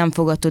tudod, hogy nem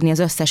fogod tudni az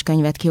összes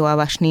könyvet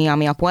kiolvasni,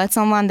 ami a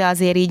polcon van, de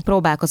azért így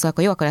próbálkozok,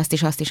 hogy jó, akkor ezt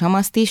is, azt is,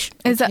 amazt is.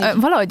 Ez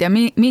valahogy a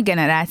mi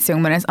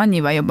generációnkban ez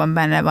annyival jobban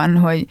benne van,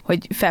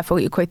 hogy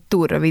felfogjuk, hogy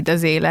túl rövid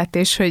az élet,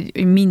 és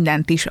hogy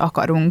mindent is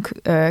akarunk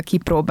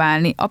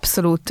kipróbálni.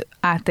 Abszolút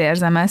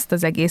átérzem ezt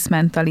az egész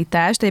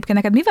mentalitást. Egyébként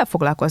neked mivel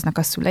foglalkoznak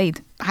a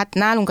szüleid? Hát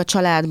nálunk a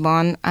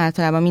családban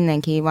általában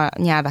mindenki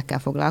nyelvekkel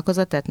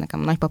foglalkozott, tehát nekem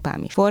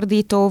nagypapám is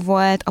fordító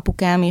volt,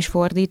 apukám is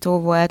fordító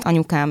volt,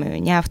 anyukám ő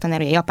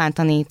nyelvtanár, japán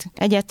tanít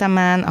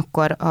egyetemen,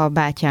 akkor a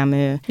bátyám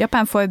ő...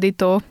 Japán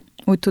fordító,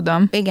 úgy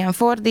tudom. Igen,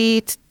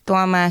 fordít,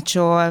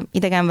 tolmácsol,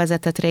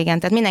 idegenvezetett régen,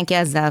 tehát mindenki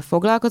ezzel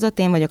foglalkozott,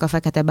 én vagyok a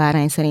fekete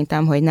bárány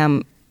szerintem, hogy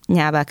nem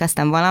nyelvvel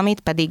kezdtem valamit,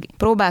 pedig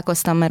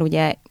próbálkoztam, mert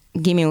ugye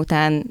gimi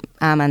után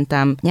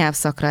elmentem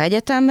nyelvszakra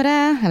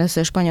egyetemre,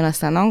 először spanyol,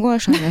 aztán angol,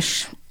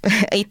 sajnos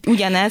itt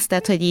ugyanez,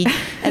 tehát hogy így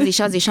ez is,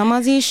 az is,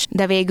 amaz is,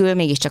 de végül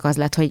mégiscsak az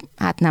lett, hogy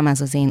hát nem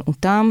ez az én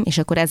utam, és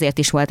akkor ezért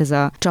is volt ez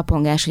a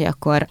csapongás, hogy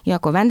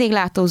akkor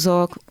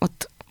vendéglátózok,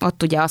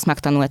 ott ugye azt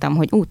megtanultam,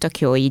 hogy tök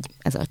jó így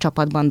ez a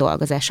csapatban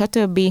dolgozás,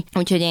 stb.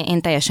 Úgyhogy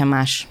én teljesen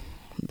más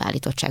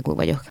beállítottságú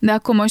vagyok. De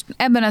akkor most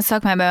ebben a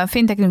szakmában, a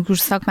fénytechnikus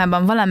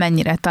szakmában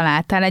valamennyire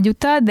találtál egy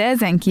utat, de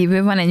ezen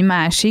kívül van egy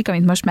másik,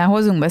 amit most már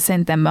hozunk be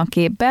szerintem a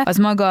képbe, az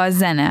maga a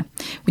zene.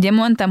 Ugye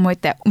mondtam, hogy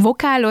te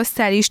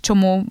vokáloztál is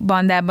csomó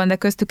bandában, de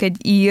köztük egy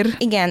ír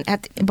igen,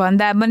 hát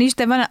bandában is,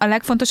 de van a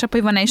legfontosabb,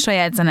 hogy van egy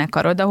saját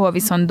zenekarod, ahol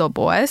viszont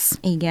dobolsz.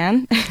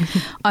 Igen.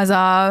 Az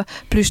a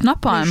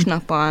Plüssnapalm?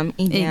 Plüssnapalm,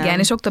 igen. Igen,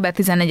 és október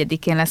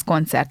 14-én lesz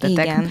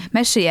koncertetek. Igen.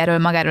 Mesélj erről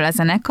magáról a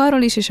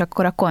zenekarról is, és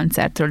akkor a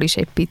koncertről is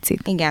egy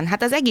picit. Igen,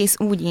 hát az egész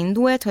úgy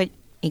indult, hogy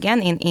igen,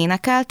 én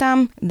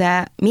énekeltem,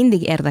 de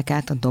mindig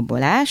érdekelt a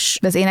dobolás.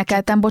 De az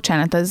énekeltem,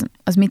 bocsánat,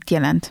 az mit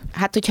jelent?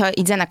 Hát, hogyha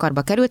így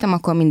zenekarba kerültem,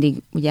 akkor mindig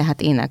ugye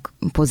hát ének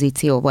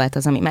pozíció volt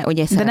az, ami, mert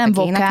ugye de nem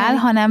vokál, énekelni.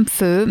 Hanem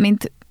fő,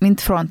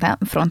 mint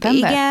frontember?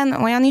 Igen,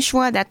 olyan is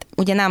volt, de hát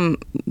ugye nem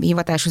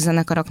hivatásos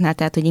zenekaroknál,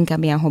 tehát hogy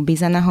inkább ilyen hobbi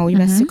zene, ha úgy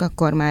vesszük,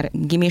 akkor már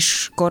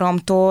gimis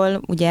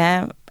koromtól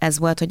ugye ez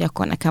volt, hogy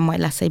akkor nekem majd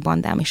lesz egy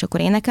bandám, és akkor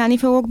énekelni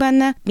fogok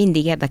benne.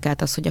 Mindig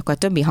érdekelt az, hogy akkor a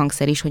többi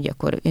hangszer is, hogy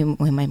akkor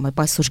majd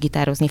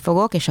basszusgitározni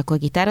fogok, és akkor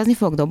gitározni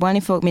fogok, dobolni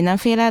fogok,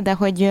 mindenféle,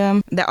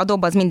 de a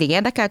dob az mindig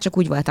érdekelt, csak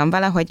úgy voltam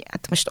vele, hogy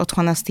hát most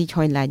otthon azt így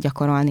hogy lehet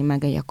gyakorolni,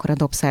 meg egy akkor a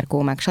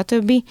dobszerkó, meg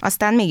stb.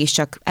 Aztán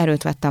mégiscsak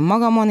erőt vettem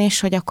magamon, és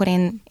hogy akkor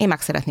én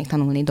meg szeretnék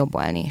tanulni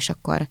dobolni, és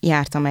akkor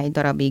jártam egy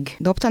darabig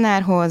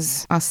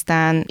dobtanárhoz,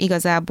 aztán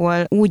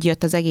igazából úgy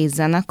jött az egész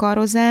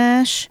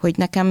zenekarozás, hogy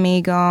nekem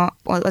még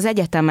az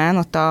egyetem egyetemen,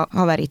 ott a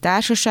haveri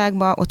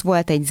társaságban, ott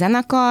volt egy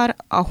zenekar,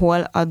 ahol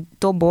a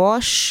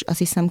dobos, azt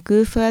hiszem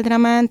külföldre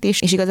ment,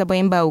 és igazából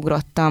én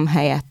beugrottam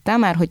helyette,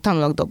 mert hogy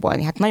tanulok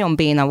dobolni. Hát nagyon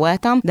béna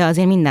voltam, de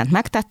azért mindent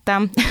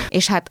megtettem,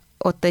 és hát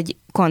ott egy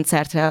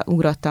koncertre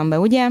ugrottam be,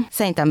 ugye?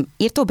 Szerintem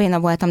írtóbéna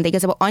voltam, de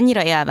igazából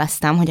annyira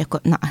élveztem, hogy akkor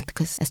na, hát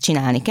ezt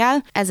csinálni kell.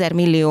 1000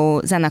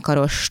 millió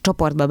zenekaros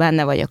csoportban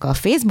benne vagyok a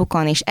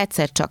Facebookon, és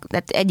egyszer csak,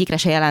 de egyikre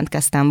se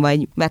jelentkeztem,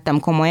 vagy vettem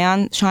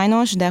komolyan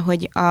sajnos, de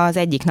hogy az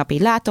egyik nap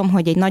így látom,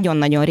 hogy egy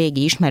nagyon-nagyon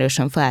régi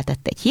ismerősöm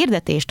feltette egy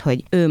hirdetést,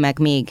 hogy ő meg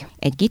még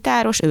egy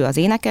gitáros, ő az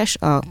énekes,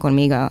 akkor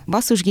még a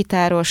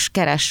basszusgitáros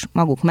keres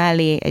maguk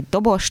mellé egy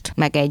dobost,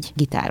 meg egy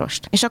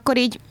gitárost. És akkor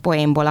így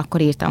poénból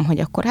akkor írtam, hogy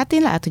akkor hát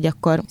én lehet, hogy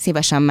akkor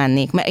szívesen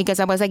mennék. Mert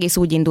igazából az egész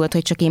úgy indult,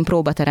 hogy csak én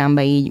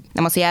próbaterembe így,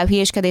 nem az, hogy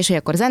elhülyéskedés, hogy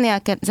akkor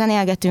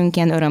zenélgetünk,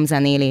 ilyen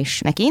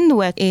örömzenélésnek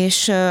indult,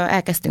 és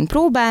elkezdtünk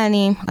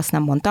próbálni, azt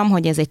nem mondtam,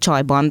 hogy ez egy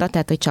csajbanda,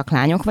 tehát hogy csak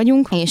lányok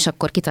vagyunk, és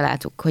akkor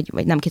kitaláltuk,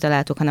 vagy nem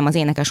kitaláltuk, hanem az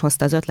énekes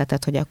hozta az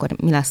ötletet, hogy akkor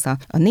mi lesz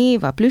a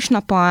név, a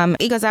plüsnapalm.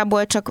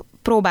 Igazából csak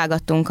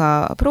próbálgattunk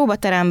a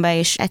próbaterembe,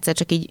 és egyszer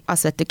csak így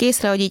azt vettük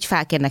észre, hogy így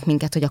felkérnek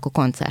minket, hogy akkor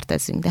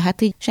koncertezzünk. De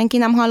hát így senki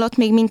nem hallott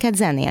még minket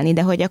zenélni,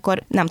 de hogy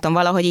akkor nem tudom,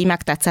 valahogy így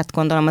megtetszett,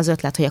 gondolom az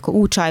ötlet, hogy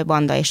akkor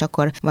csajbanda, és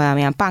akkor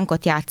valamilyen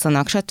punkot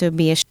játszanak, stb.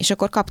 És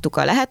akkor kaptuk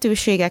a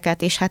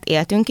lehetőségeket, és hát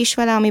éltünk is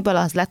vele, amiből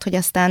az lett, hogy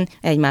aztán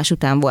egymás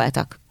után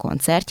voltak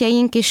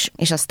koncertjeink is,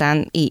 és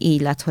aztán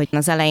így lett, hogy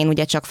az elején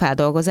ugye csak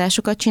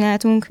feldolgozásokat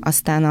csináltunk,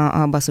 aztán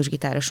a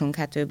basszusgitárosunk,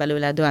 hát ő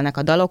belőle dőlnek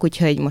a dalok,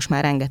 úgyhogy most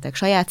már rengeteg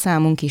saját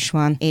számunk is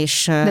van.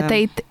 És, de te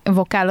itt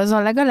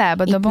vokálozol legalább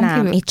a dobon nem,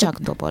 kívül? Itt csak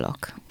dobolok.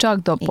 Csak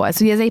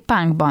dobolsz. Ugye ez egy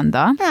punk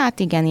banda. Hát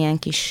igen, ilyen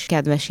kis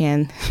kedves,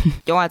 ilyen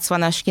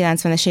 80-as,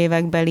 90-es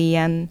évekbeli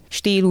ilyen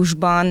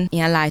stílusban,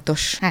 ilyen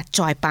lightos, hát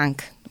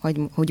csajpunk,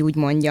 hogy úgy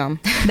mondjam.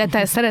 De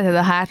te szereted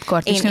a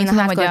hardcore-t is? Én a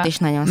hardcore-t is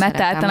nagyon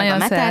szeretem. A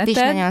metalt is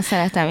nagyon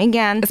szeretem,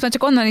 igen. Ezt már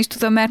csak onnan is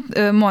tudom,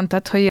 mert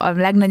mondtad, hogy a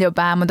legnagyobb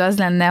álmod az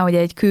lenne, hogy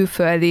egy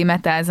külföldi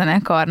metal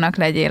zenekarnak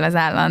legyél az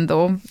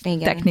állandó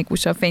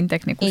technikusa,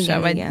 fénytechnikusa,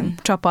 vagy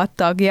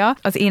csapattagja.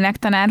 Az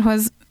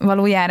énektanárhoz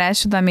való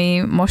járásod,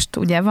 ami most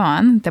ugye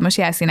van, te most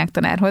jársz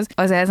énektanárhoz,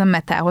 az ez a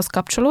metalhoz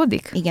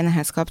kapcsolódik? Igen,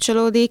 ehhez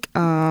kapcsolódik. A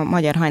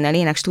Magyar Hajnal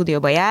ének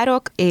stúdióba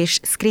járok, és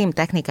scream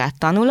technikát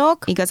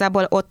tanulok.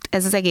 Igazából ott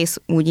ez az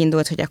egész úgy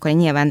indult, hogy akkor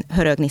nyilván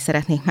hörögni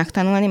szeretnék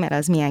megtanulni, mert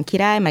az milyen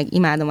király, meg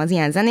imádom az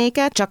ilyen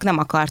zenéket, csak nem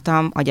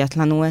akartam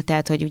agyatlanul,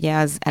 tehát hogy ugye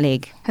az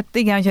elég. Hát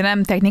igen, hogyha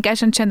nem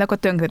technikásan csinálod, akkor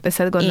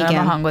tönkreteszed, gondolom,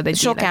 a hangod egy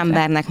sok életre.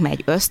 Embernek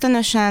megy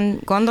ösztönösen,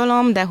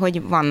 gondolom, de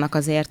hogy vannak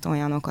azért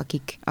olyanok,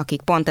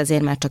 akik pont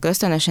ezért, mert csak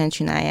ösztönösen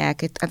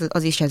csinálják,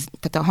 az is ez,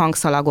 tehát a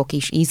hangszalagok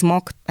is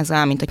izmok, ez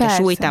olyan, mint hogyha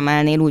súlyt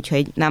emelnél úgy,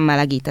 hogy nem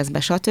melegítesz be,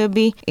 stb.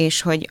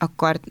 És hogy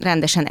akkor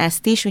rendesen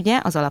ezt is, ugye,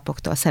 az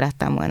alapoktól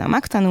szerettem volna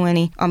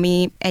megtanulni,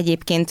 ami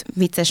egyébként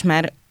vicces,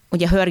 mert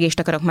ugye hörgést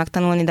akarok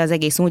megtanulni, de az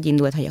egész úgy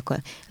indult, hogy akkor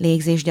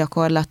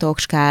légzésgyakorlatok,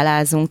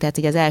 skálázunk, tehát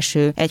ugye az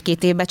első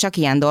 1-2 évben csak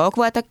ilyen dolgok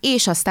voltak,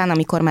 és aztán,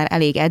 amikor már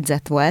elég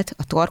edzett volt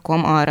a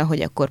torkom arra,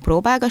 hogy akkor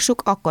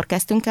próbálgassuk, akkor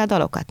kezdtünk el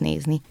dalokat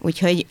nézni.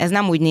 Úgyhogy ez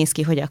nem úgy néz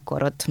ki, hogy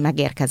akkor ott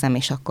megérkezem,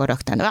 és akkor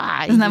rögtön.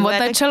 Ez nem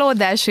volt egy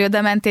csalódás, hogy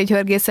oda mentél egy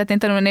hörgészetén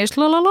tanulni, és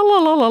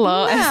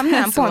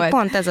Nem,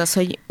 pont ez az,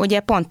 hogy ugye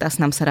pont azt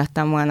nem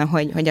szerettem volna,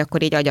 hogy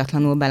akkor így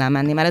agyatlanul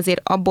belemenni, mert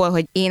azért abból,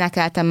 hogy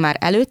énekeltem már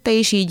előtte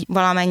is, így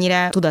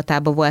valamennyire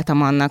tudatában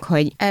voltam annak,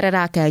 hogy erre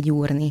rá kell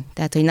gyúrni.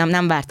 Tehát, hogy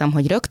nem vártam,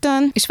 hogy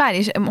rögtön. És várj,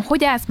 és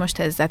hogy állsz most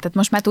ezzel? Tehát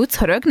most már tudsz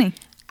hörögni?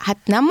 Hát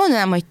nem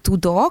mondanám, hogy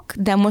tudok,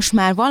 de most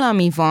már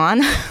valami van,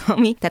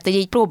 tehát hogy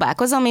így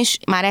próbálkozom, és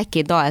már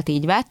 1-2 dalt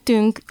így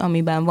vettünk,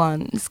 amiben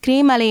van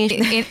screamelés.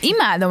 Én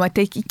imádom, hogy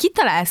te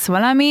kitalálsz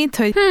valamit,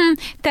 hogy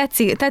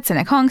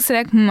tetszenek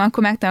hangszerek,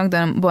 akkor megtanulok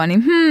dobolni,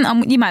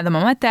 amúgy imádom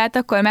a metát,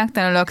 akkor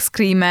megtanulok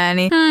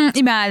screamelni,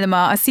 imádom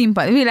a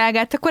színpad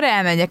világát, akkor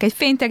elmegyek egy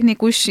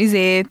fénytechnikus,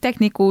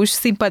 technikus,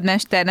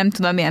 színpadmester, nem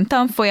tudom milyen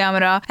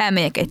tanfolyamra,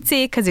 elmegyek egy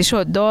céghez, és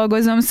ott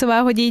dolgozom,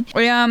 szóval, hogy így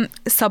olyan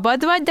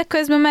szabad vagy, de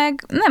közben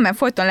meg nem, mert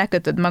folyton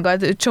lekötöd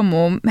magad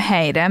csomó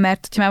helyre,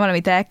 mert ha már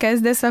valamit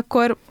elkezdesz,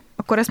 akkor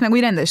azt meg úgy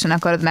rendesen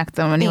akarod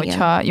megtanulni, igen,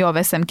 hogyha jól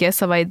veszem ki a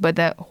szavaidba,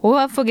 de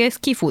hol fog ez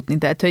kifutni?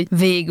 Tehát, hogy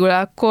végül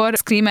akkor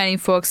screamelni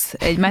fogsz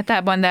egy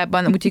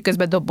metalbandában, úgyhogy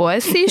közben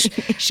dobolsz is,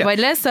 vagy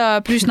lesz a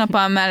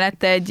plüsnapalm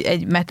mellett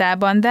egy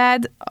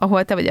metalbandád,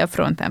 ahol te vagy a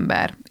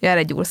frontember.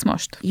 Erre gyúrsz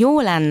most. Jó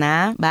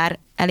lenne, bár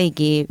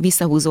eléggé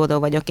visszahúzódó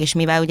vagyok, és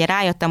mivel ugye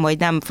rájöttem, hogy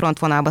nem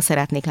frontvonalba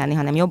szeretnék lenni,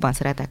 hanem jobban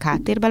szeretek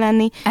háttérbe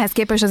lenni. Ehhez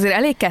képest azért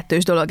elég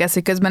kettős dolog ez,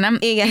 hogy közben nem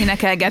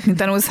énekelgetni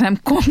tanulsz, hanem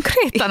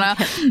konkrétan a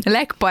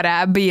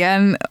legparább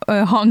ilyen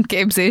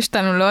hangképzést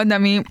tanulod,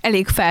 ami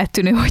elég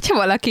feltűnő, hogyha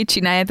valaki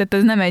csinálja, tehát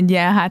ez nem egy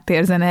ilyen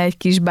háttérzene egy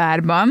kis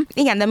bárban.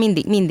 Igen, de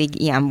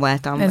mindig ilyen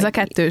voltam. Ez a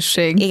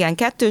kettősség. Igen,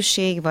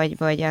 kettősség,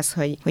 vagy az,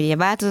 hogy ilyen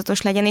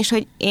változatos legyen, és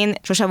hogy én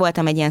sose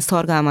voltam egy ilyen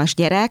szorgalmas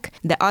gyerek,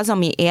 de az,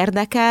 ami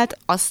érdekelt,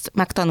 azt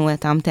meg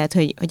megtanultam, tehát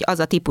hogy az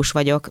a típus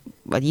vagyok,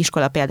 vagy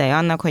iskola példája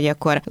annak, hogy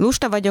akkor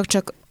lusta vagyok,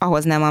 csak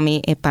ahhoz nem, ami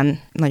éppen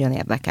nagyon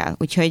érdekel.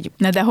 Úgyhogy...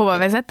 Na de hova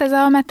vezet ez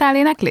a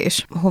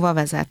metáléneklés? Hova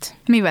vezet?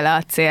 Mi vele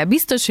a cél?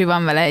 Biztos, hogy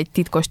van vele egy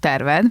titkos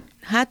terved.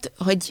 Hát,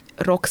 hogy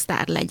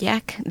rockstar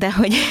legyek, de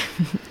hogy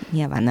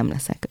nyilván nem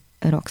leszek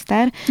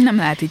rockstar. Nem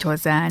lehet így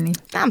hozzáállni.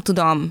 Nem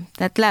tudom.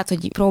 Tehát lehet,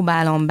 hogy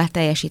próbálom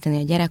beteljesíteni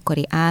a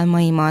gyerekkori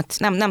álmaimat.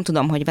 Nem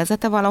tudom, hogy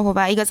vezete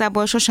valahová.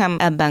 Igazából sosem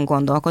ebben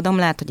gondolkodom.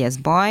 Lehet, hogy ez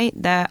baj,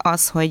 de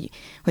az, hogy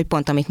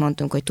pont amit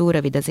mondtunk, hogy túl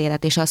rövid az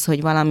élet, és az,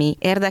 hogy valami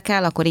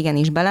érdekel, akkor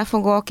igenis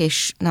belefogok,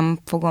 és nem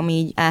fogom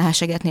így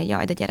elhásegetni, hogy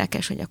jaj, de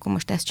gyerekes, hogy akkor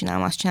most ezt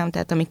csinálom, azt csinálom.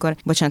 Tehát amikor,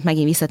 bocsánat,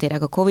 megint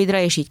visszatérek a Covid-ra,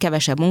 és így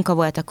kevesebb munka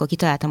volt, akkor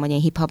kitaláltam, hogy én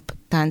hip-hop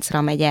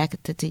táncra megyek.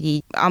 Tehát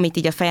így, amit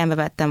így a fejembe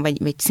vettem,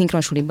 vagy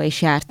szinkronsuliba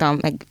is jártam,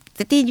 meg,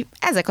 tehát így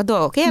ezek a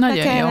dolgok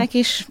érdekelnek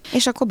is,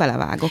 és akkor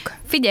belevágok.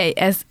 Figyelj,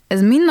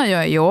 ez mind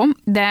nagyon jó,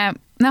 de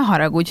ne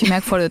haragudj, hogy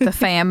megfordult a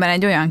fejemben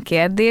egy olyan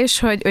kérdés,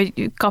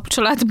 hogy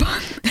kapcsolatban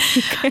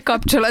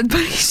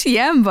is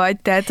ilyen vagy?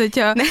 Tehát,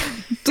 hogyha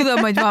tudom,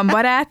 hogy van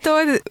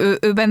barátod,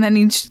 ő benne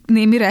nincs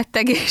némi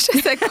rettegés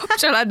ezzel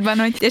kapcsolatban,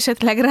 hogy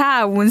esetleg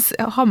ráunsz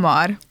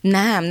hamar.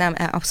 Nem,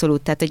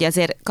 abszolút. Tehát, hogy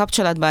azért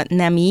kapcsolatban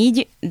nem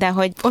így, de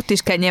hogy... Ott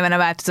is kell nyilván a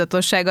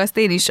változatosság, azt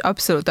én is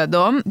abszolút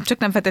adom, csak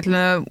nem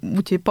feltétlenül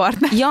úgy, hogy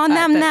partner. Ja,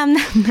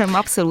 nem,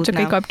 abszolút csak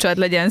nem. Csak egy kapcsolat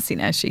legyen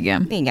színes,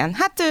 igen. Igen,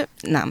 hát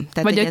nem.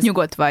 Tehát, vagy ott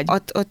nyugodt vagy.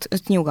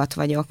 Ott nyugodt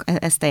vagyok,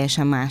 ez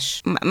teljesen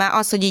más. Már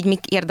az, hogy így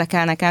mik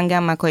érdekelnek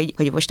engem, meg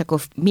hogy most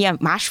akkor milyen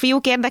más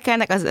fiúk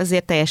érdekelnek, az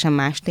azért teljesen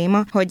más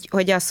téma,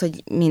 hogy az,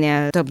 hogy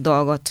minél több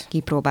dolgot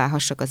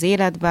kipróbálhassak az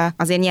életbe.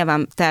 Azért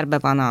nyilván terve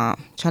van a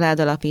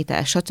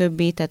családalapítás,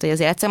 stb. Tehát, hogy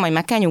azért egyszer majd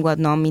meg kell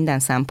nyugodnom minden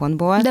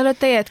szempontból. De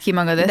előtte éld ki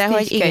magad,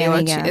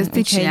 ezt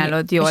így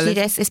csinálod jól. És így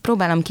ezt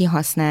próbálom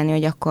kihasználni,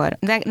 hogy akkor...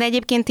 De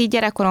egyébként így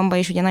gyerekkoromban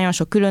is ugye nagyon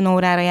sok külön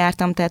órára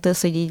jártam, tehát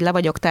az, hogy így le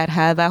vagyok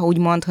terhelve,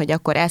 úgymond, hogy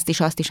akkor ezt is,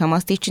 azt is,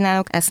 azt is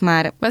csinálok, ezt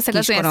már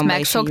kiskoromban is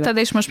megszoktad,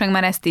 és most meg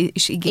már ezt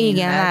is igényled.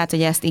 Igen, lehet,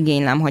 hogy ezt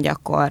igénylem, hogy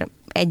akkor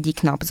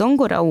egyik nap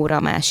zongoraóra,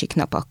 másik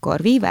nap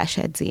akkor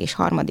vívásedzés,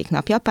 harmadik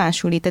nap japán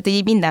suli, tehát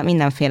így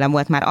mindenféle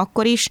volt már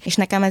akkor is, és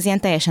nekem ez ilyen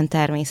teljesen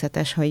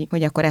természetes,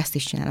 hogy akkor ezt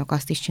is csinálok,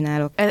 azt is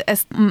csinálok.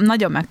 Ezt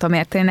nagyon meg tudom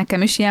érteni,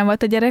 nekem is ilyen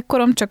volt a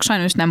gyerekkorom, csak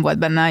sajnos nem volt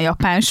benne a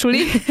japán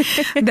suli,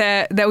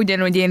 de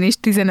ugyanúgy én is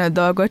 15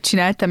 dolgot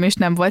csináltam, és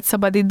nem volt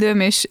szabadidőm,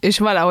 és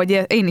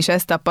valahogy én is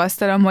ezt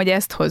tapasztalom, hogy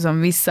ezt hozom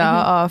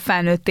vissza a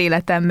felnőtt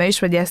életembe is,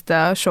 vagy ezt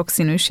a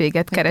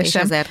sokszínűséget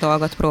keresem. És 1000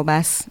 dolgot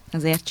próbálsz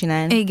azért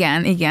csinálni.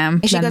 Igen.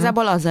 És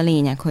igazából az a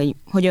lényeg,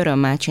 hogy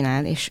örömmel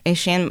csinál,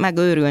 és én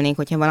megőrülnék,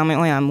 hogyha valami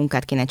olyan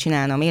munkát kéne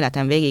csinálnom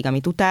életem végig,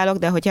 amit utálok,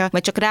 de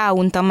vagy csak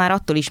ráuntam, már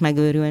attól is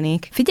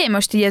megőrülnék. Figyelj,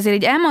 most így ezért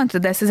így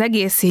elmondtad ezt az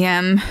egész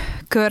ilyen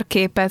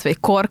körképet, vagy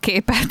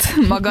korképet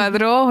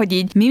magadról, hogy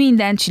így mi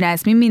mindent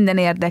csinálsz, mi minden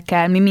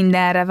érdekel, mi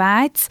mindenre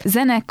vágysz.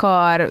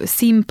 Zenekar,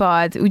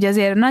 színpad, ugye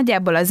azért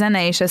nagyjából a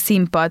zene és a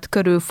színpad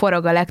körül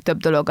forog a legtöbb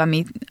dolog,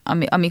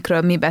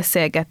 amikről mi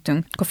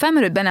beszélgettünk. Akkor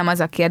felmerült bennem az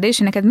a kérdés,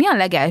 hogy neked mi a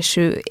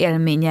legelső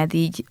élményed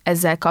így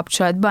ezzel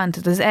kapcsolatban?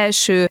 Tehát az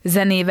első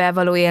zenével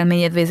való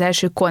élményed, vagy az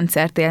első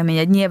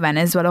koncertélményed, nyilván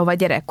ez valahova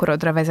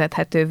gyerekkorodra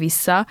vezethető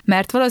vissza,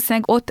 mert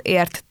valószínűleg ott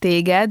ért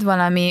téged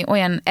valami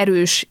olyan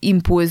erős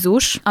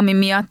impulzus, ami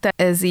miatt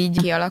ez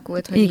így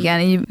kialakult. Hogy igen,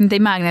 így, mint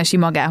egy mágnesi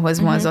magához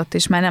vonzott,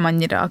 és már nem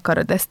annyira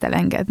akarod ezt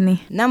elengedni.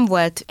 Nem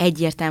volt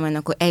egyértelműen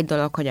akkor egy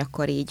dolog, hogy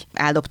akkor így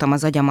eldobtam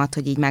az agyamat,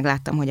 hogy így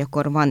megláttam, hogy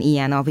akkor van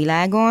ilyen a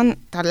világon.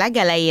 A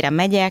legelejére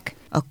megyek,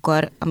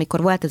 akkor,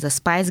 amikor volt ez a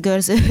Spice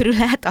Girls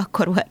őrület,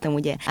 akkor voltam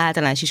ugye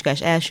általános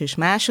iskolás elsős,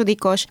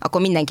 másodikos,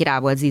 akkor mindenki rá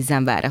volt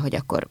zizzenve erre, hogy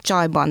akkor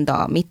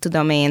csajbanda, mit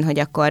tudom én, hogy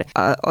akkor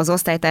az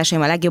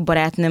osztálytársaim a legjobb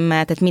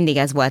barátnőmmel, tehát mindig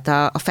ez volt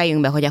a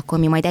fejünkben, hogy akkor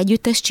mi majd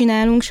együtt ezt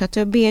csinálunk,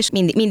 stb. És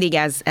mindig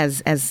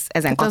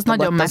ezen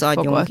kattogott az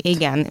agyunk.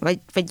 Igen,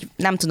 vagy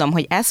nem tudom,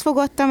 hogy ez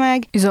fogotta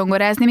meg.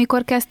 Zongorázni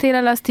mikor kezdtél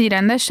el azt így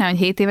rendesen, hogy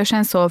 7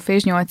 évesen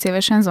szolfés, 8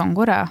 évesen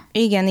zongora?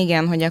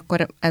 Igen, hogy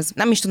akkor ez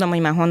nem is tudom, hogy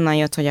már honnan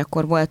jött, hogy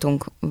akkor voltunk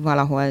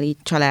valahol így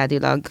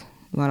családilag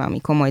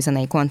valami komoly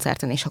zenei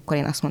koncerten, és akkor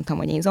én azt mondtam,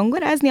 hogy én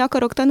zongorázni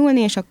akarok tanulni,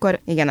 és akkor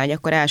igen, hogy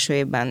akkor első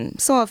évben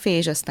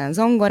szolfés, aztán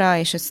zongora,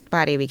 és ezt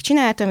pár évig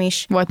csináltam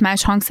is. Volt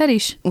más hangszer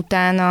is?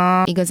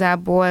 Utána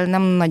igazából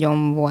nem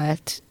nagyon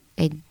volt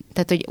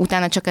tehát, hogy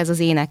utána csak ez az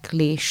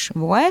éneklés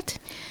volt.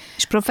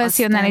 És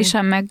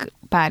professzionálisan meg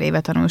pár éve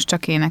tanulsz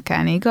csak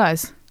énekelni,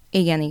 igaz?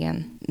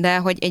 Igen. De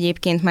hogy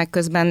egyébként meg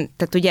közben,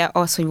 tehát ugye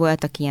az, hogy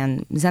voltak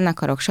ilyen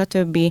zenekarok,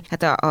 stb.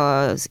 Hát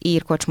az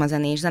ír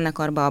kocsmazenés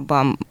zenekarban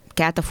abban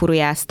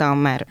furujáztam,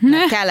 mert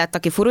kellett,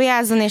 aki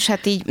furujázzon, és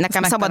hát így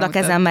nekem szabad a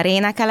kezem, mert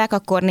énekelek,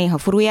 akkor néha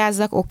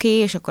furujázzak, oké,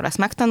 és akkor azt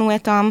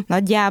megtanultam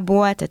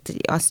nagyjából, tehát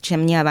azt sem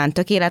nyilván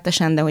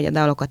tökéletesen, de hogy a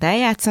dalokat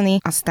eljátszani.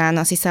 Aztán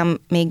azt hiszem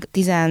még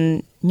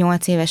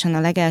 18 évesen a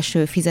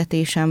legelső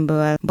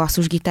fizetésemből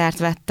basszusgitárt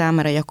vettem,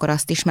 mert hogy akkor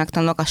azt is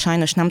megtanulok. Azt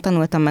sajnos nem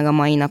tanultam meg a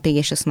mai napig,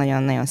 és ezt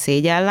nagyon-nagyon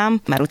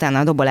szégyellem, mert utána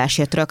a dobolás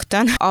jött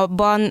rögtön.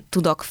 Abban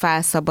tudok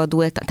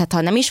felszabadulni, tehát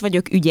ha nem is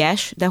vagyok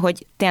ügyes, de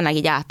hogy tényleg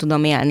így át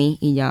tudom élni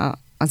így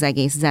az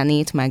egész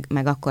zenét,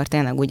 meg akkor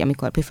tényleg úgy,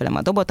 amikor püfölöm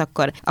a dobot,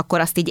 akkor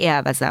azt így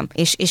élvezem.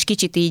 És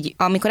kicsit így,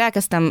 amikor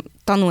elkezdtem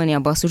tanulni a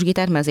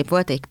basszusgitárt, mert azért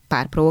volt egy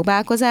pár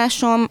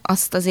próbálkozásom,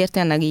 azt azért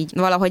tényleg így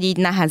valahogy így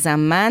nehezen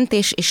ment,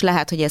 és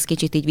lehet, hogy ez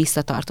kicsit így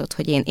visszatartott,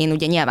 hogy én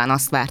ugye nyilván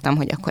azt vártam,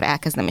 hogy akkor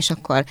elkezdem, és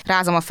akkor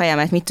rázom a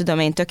fejemet, mit tudom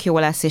én, tök jó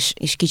lesz,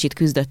 és kicsit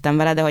küzdöttem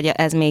vele, de hogy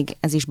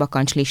ez is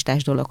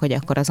bakancslistás dolog, hogy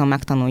akkor azon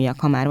megtanuljak,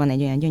 ha már van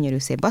egy olyan gyönyörű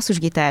szép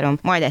basszusgitárom,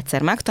 majd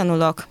egyszer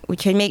megtanulok,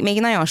 úgyhogy még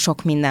nagyon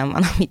sok minden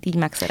van, amit így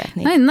meg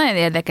szeretnék. Nagyon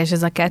érdekes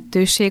ez a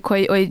kettőség,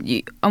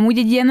 hogy amúgy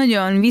egy ilyen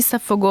nagyon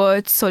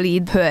visszafogott,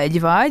 szolid hölgy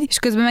vagy, és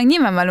közben meg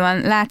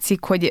nyilvánvalóan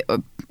látszik, hogy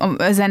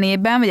a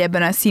zenében, vagy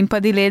ebben a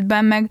színpadi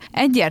létben meg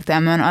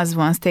egyértelműen az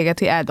vonz téged,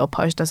 hogy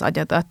eldobhasd az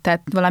agyadat,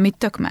 tehát valami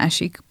tök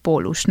másik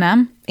pólus,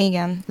 nem?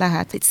 Igen,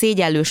 lehet.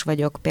 Szégyellős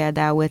vagyok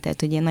például, tehát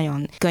hogy én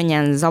nagyon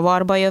könnyen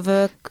zavarba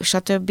jövök,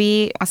 stb.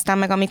 Aztán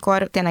meg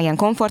amikor tényleg ilyen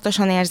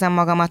komfortosan érzem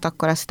magamat,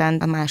 akkor aztán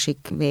a másik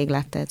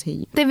véglet. Tehát,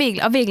 hogy... Te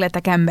a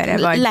végletek embere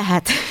vagy.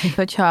 Lehet.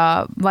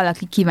 Hogyha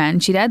valaki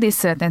kíváncsi rád, és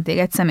szeretne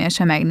téged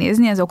személyesen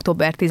megnézni, az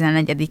október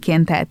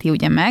 14-én teheti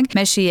ugye meg.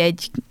 Mesélj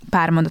egy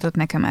pár mondatot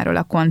nekem erről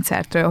a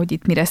koncertről, hogy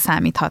itt mire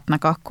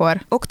számíthatnak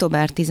akkor.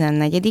 Október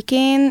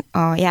 14-én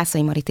a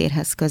Jászai Mari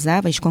térhez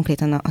közel, vagyis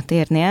konkrétan a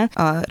térnél,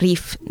 a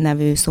Riff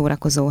nevű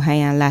szórakozó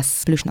helyen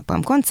lesz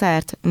plüsnapalm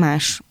koncert,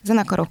 más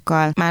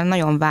zenekarokkal. Már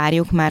nagyon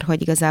várjuk, már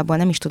hogy igazából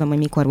nem is tudom, hogy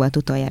mikor volt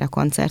utoljára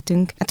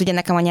koncertünk. Hát ugye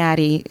nekem a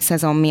nyári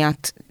szezon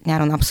miatt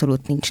nyáron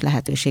abszolút nincs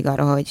lehetőség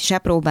arra, hogy se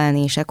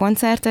próbálni, se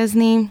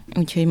koncertezni,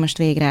 úgyhogy most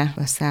végre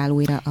összeáll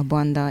újra a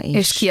banda.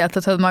 És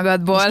kiadhatod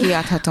magadból. És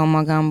kiadhatom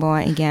magamból,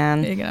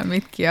 igen. Igen,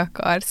 amit ki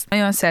akarsz.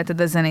 Nagyon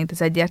szereted a zenét,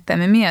 ez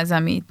egyértelmű. Mi az,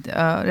 a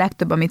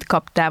legtöbb, amit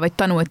kaptál, vagy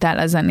tanultál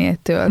a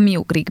zenétől? Mi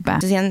ugrik be?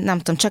 Ez ilyen, nem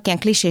tudom, csak ilyen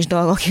klisés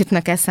dolgok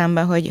jutnak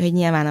eszembe, hogy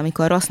nyilván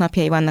amikor rossz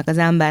napjai vannak az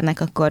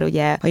embernek, akkor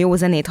ugye, ha jó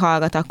zenét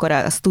hallgat, akkor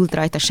az tud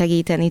rajta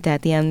segíteni,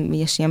 tehát ilyen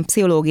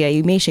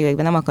pszichológiai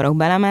mélységekben nem akarok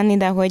belemenni,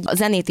 de hogy a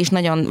zenét is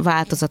nagyon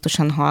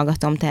változatosan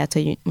hallgatom, tehát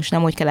hogy most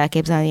nem úgy kell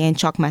elképzelni, hogy én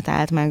csak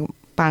metált, meg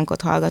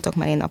punkot hallgatok,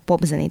 mert én a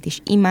popzenét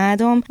is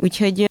imádom,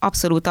 úgyhogy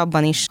abszolút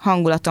abban is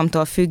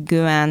hangulatomtól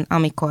függően,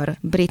 amikor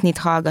Britneyt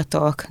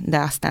hallgatok, de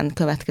aztán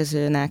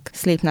következőnek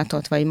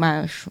Slipknotot, vagy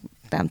más,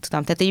 nem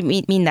tudom, tehát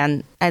így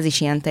minden, ez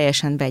is ilyen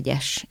teljesen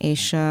vegyes,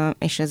 és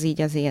ez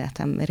így az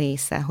életem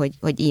része,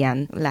 hogy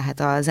ilyen lehet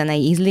a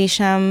zenei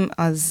ízlésem,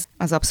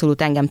 az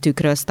abszolút engem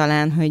tükröz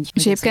talán, hogy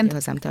ez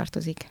hozzám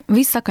tartozik.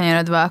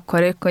 Visszakanyarodva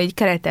akkor egy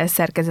keretel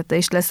szerkezete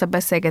is lesz a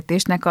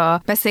beszélgetésnek.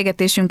 A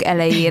beszélgetésünk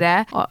elejére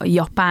a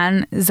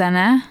japán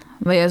zene,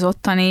 vagy az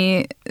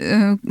ottani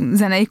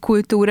zenei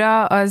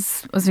kultúra,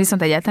 az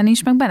viszont egyáltalán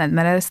nincs meg benned,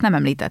 mert ezt nem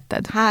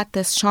említetted. Hát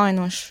ez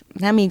sajnos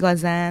nem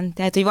igazán.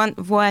 Tehát, hogy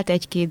volt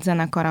egy-két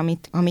zenekar,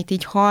 amit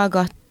így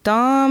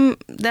hallgattam,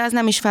 de ez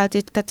nem is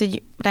feltétlenül, tehát,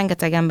 hogy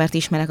rengeteg embert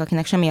ismerek,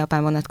 akinek semmi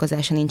japán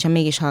vonatkozása nincsen,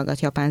 mégis hallgat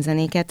japán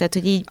zenéket, tehát,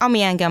 hogy így,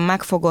 ami engem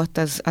megfogott,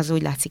 az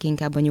úgy látszik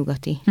inkább a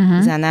nyugati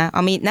zene,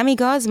 ami nem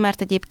igaz,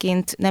 mert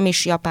egyébként nem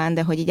is japán,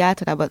 de hogy így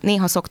általában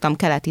néha szoktam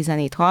keleti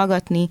zenét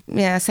hallgatni,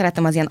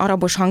 szeretem az ilyen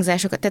arabos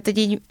hangzásokat, tehát, hogy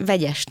így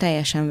vegyes,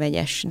 teljesen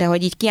vegyes, de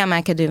hogy így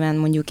kiemelkedően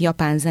mondjuk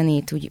japán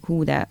zenét úgy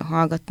de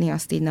hallgatni,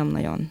 azt így nem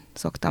nagyon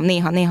szoktam.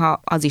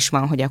 Néha az is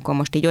van, hogy akkor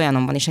most így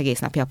olyanon van, és egész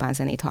nap japán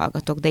zenét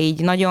hallgatok, de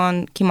így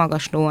nagyon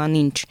kimagaslóan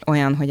nincs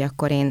olyan, hogy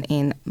akkor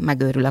én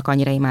megőrülök,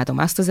 annyira imádom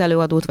azt az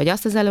előadót, vagy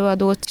azt az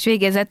előadót. És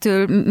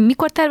végezetül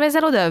mikor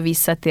tervezel oda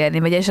visszatérni,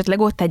 vagy esetleg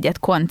ott egyet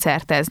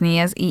koncertezni?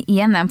 Ez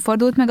ilyen nem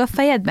fordult meg a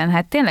fejedben?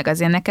 Hát tényleg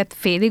azért neked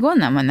félig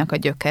onnan vannak a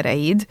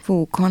gyökereid.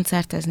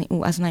 Koncertezni,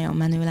 az nagyon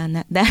menő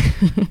lenne. De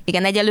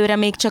igen, egyelőre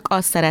még csak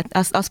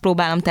azt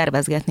próbálom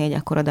tervezgetni, hogy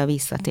akkor oda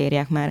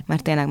visszatérjek,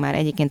 mert tényleg már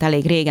egyébként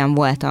elég régen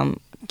voltam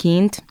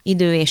kint.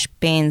 Idő és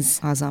pénz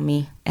az,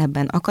 ami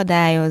ebben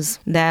akadályoz,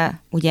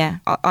 de ugye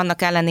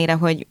annak ellenére,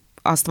 hogy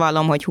azt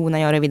vallom, hogy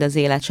nagyon rövid az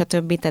élet,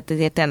 stb. Tehát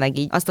ezért tényleg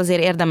így azt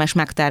azért érdemes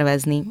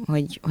megtervezni,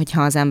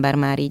 hogyha az ember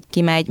már így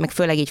kimegy, meg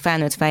főleg így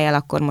felnőtt fejjel,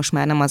 akkor most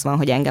már nem az van,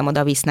 hogy engem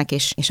oda visznek,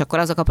 és akkor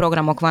azok a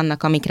programok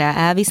vannak, amikre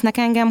elvisznek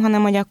engem,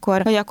 hanem hogy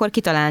akkor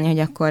kitalálni, hogy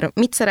akkor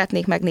mit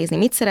szeretnék megnézni,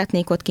 mit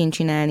szeretnék ott kint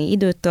csinálni,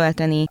 időt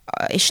tölteni,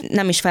 és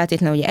nem is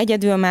feltétlenül, hogy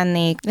egyedül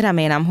mennék.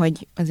 Remélem,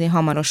 hogy azért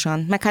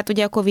hamarosan. Meg hát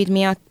ugye a Covid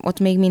miatt ott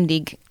még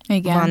mindig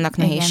vannak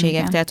nehézségek,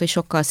 igen. Tehát hogy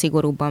sokkal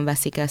szigorúbban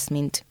veszik ezt,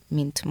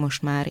 mint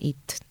most már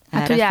itt.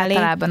 Hát, hogy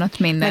általában ott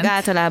mindent. Meg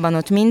általában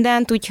ott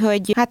mindent,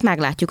 úgyhogy hát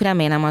meglátjuk,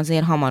 remélem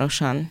azért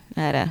hamarosan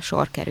erre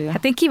sor kerül.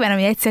 Hát én kívánom,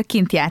 hogy egyszer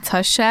kint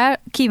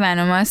játszhassál,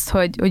 kívánom azt,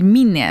 hogy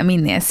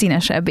minél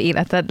színesebb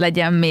életed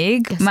legyen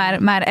még.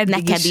 Már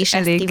eddig neked is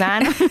elég.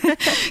 kívánom.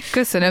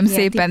 Köszönöm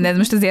szépen, de ez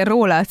most azért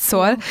rólad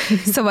szól.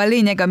 Szóval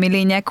ami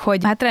lényeg,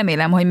 hogy hát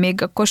remélem, hogy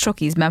még akkor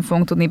sok ízben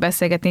fogunk tudni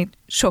beszélgetni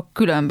sok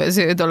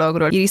különböző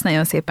dologról. Iris,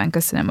 nagyon szépen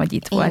köszönöm, hogy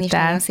itt voltál. Én is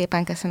nagyon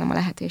szépen köszönöm a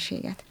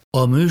lehetőséget.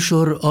 A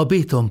műsor a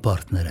Béton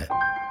partnere.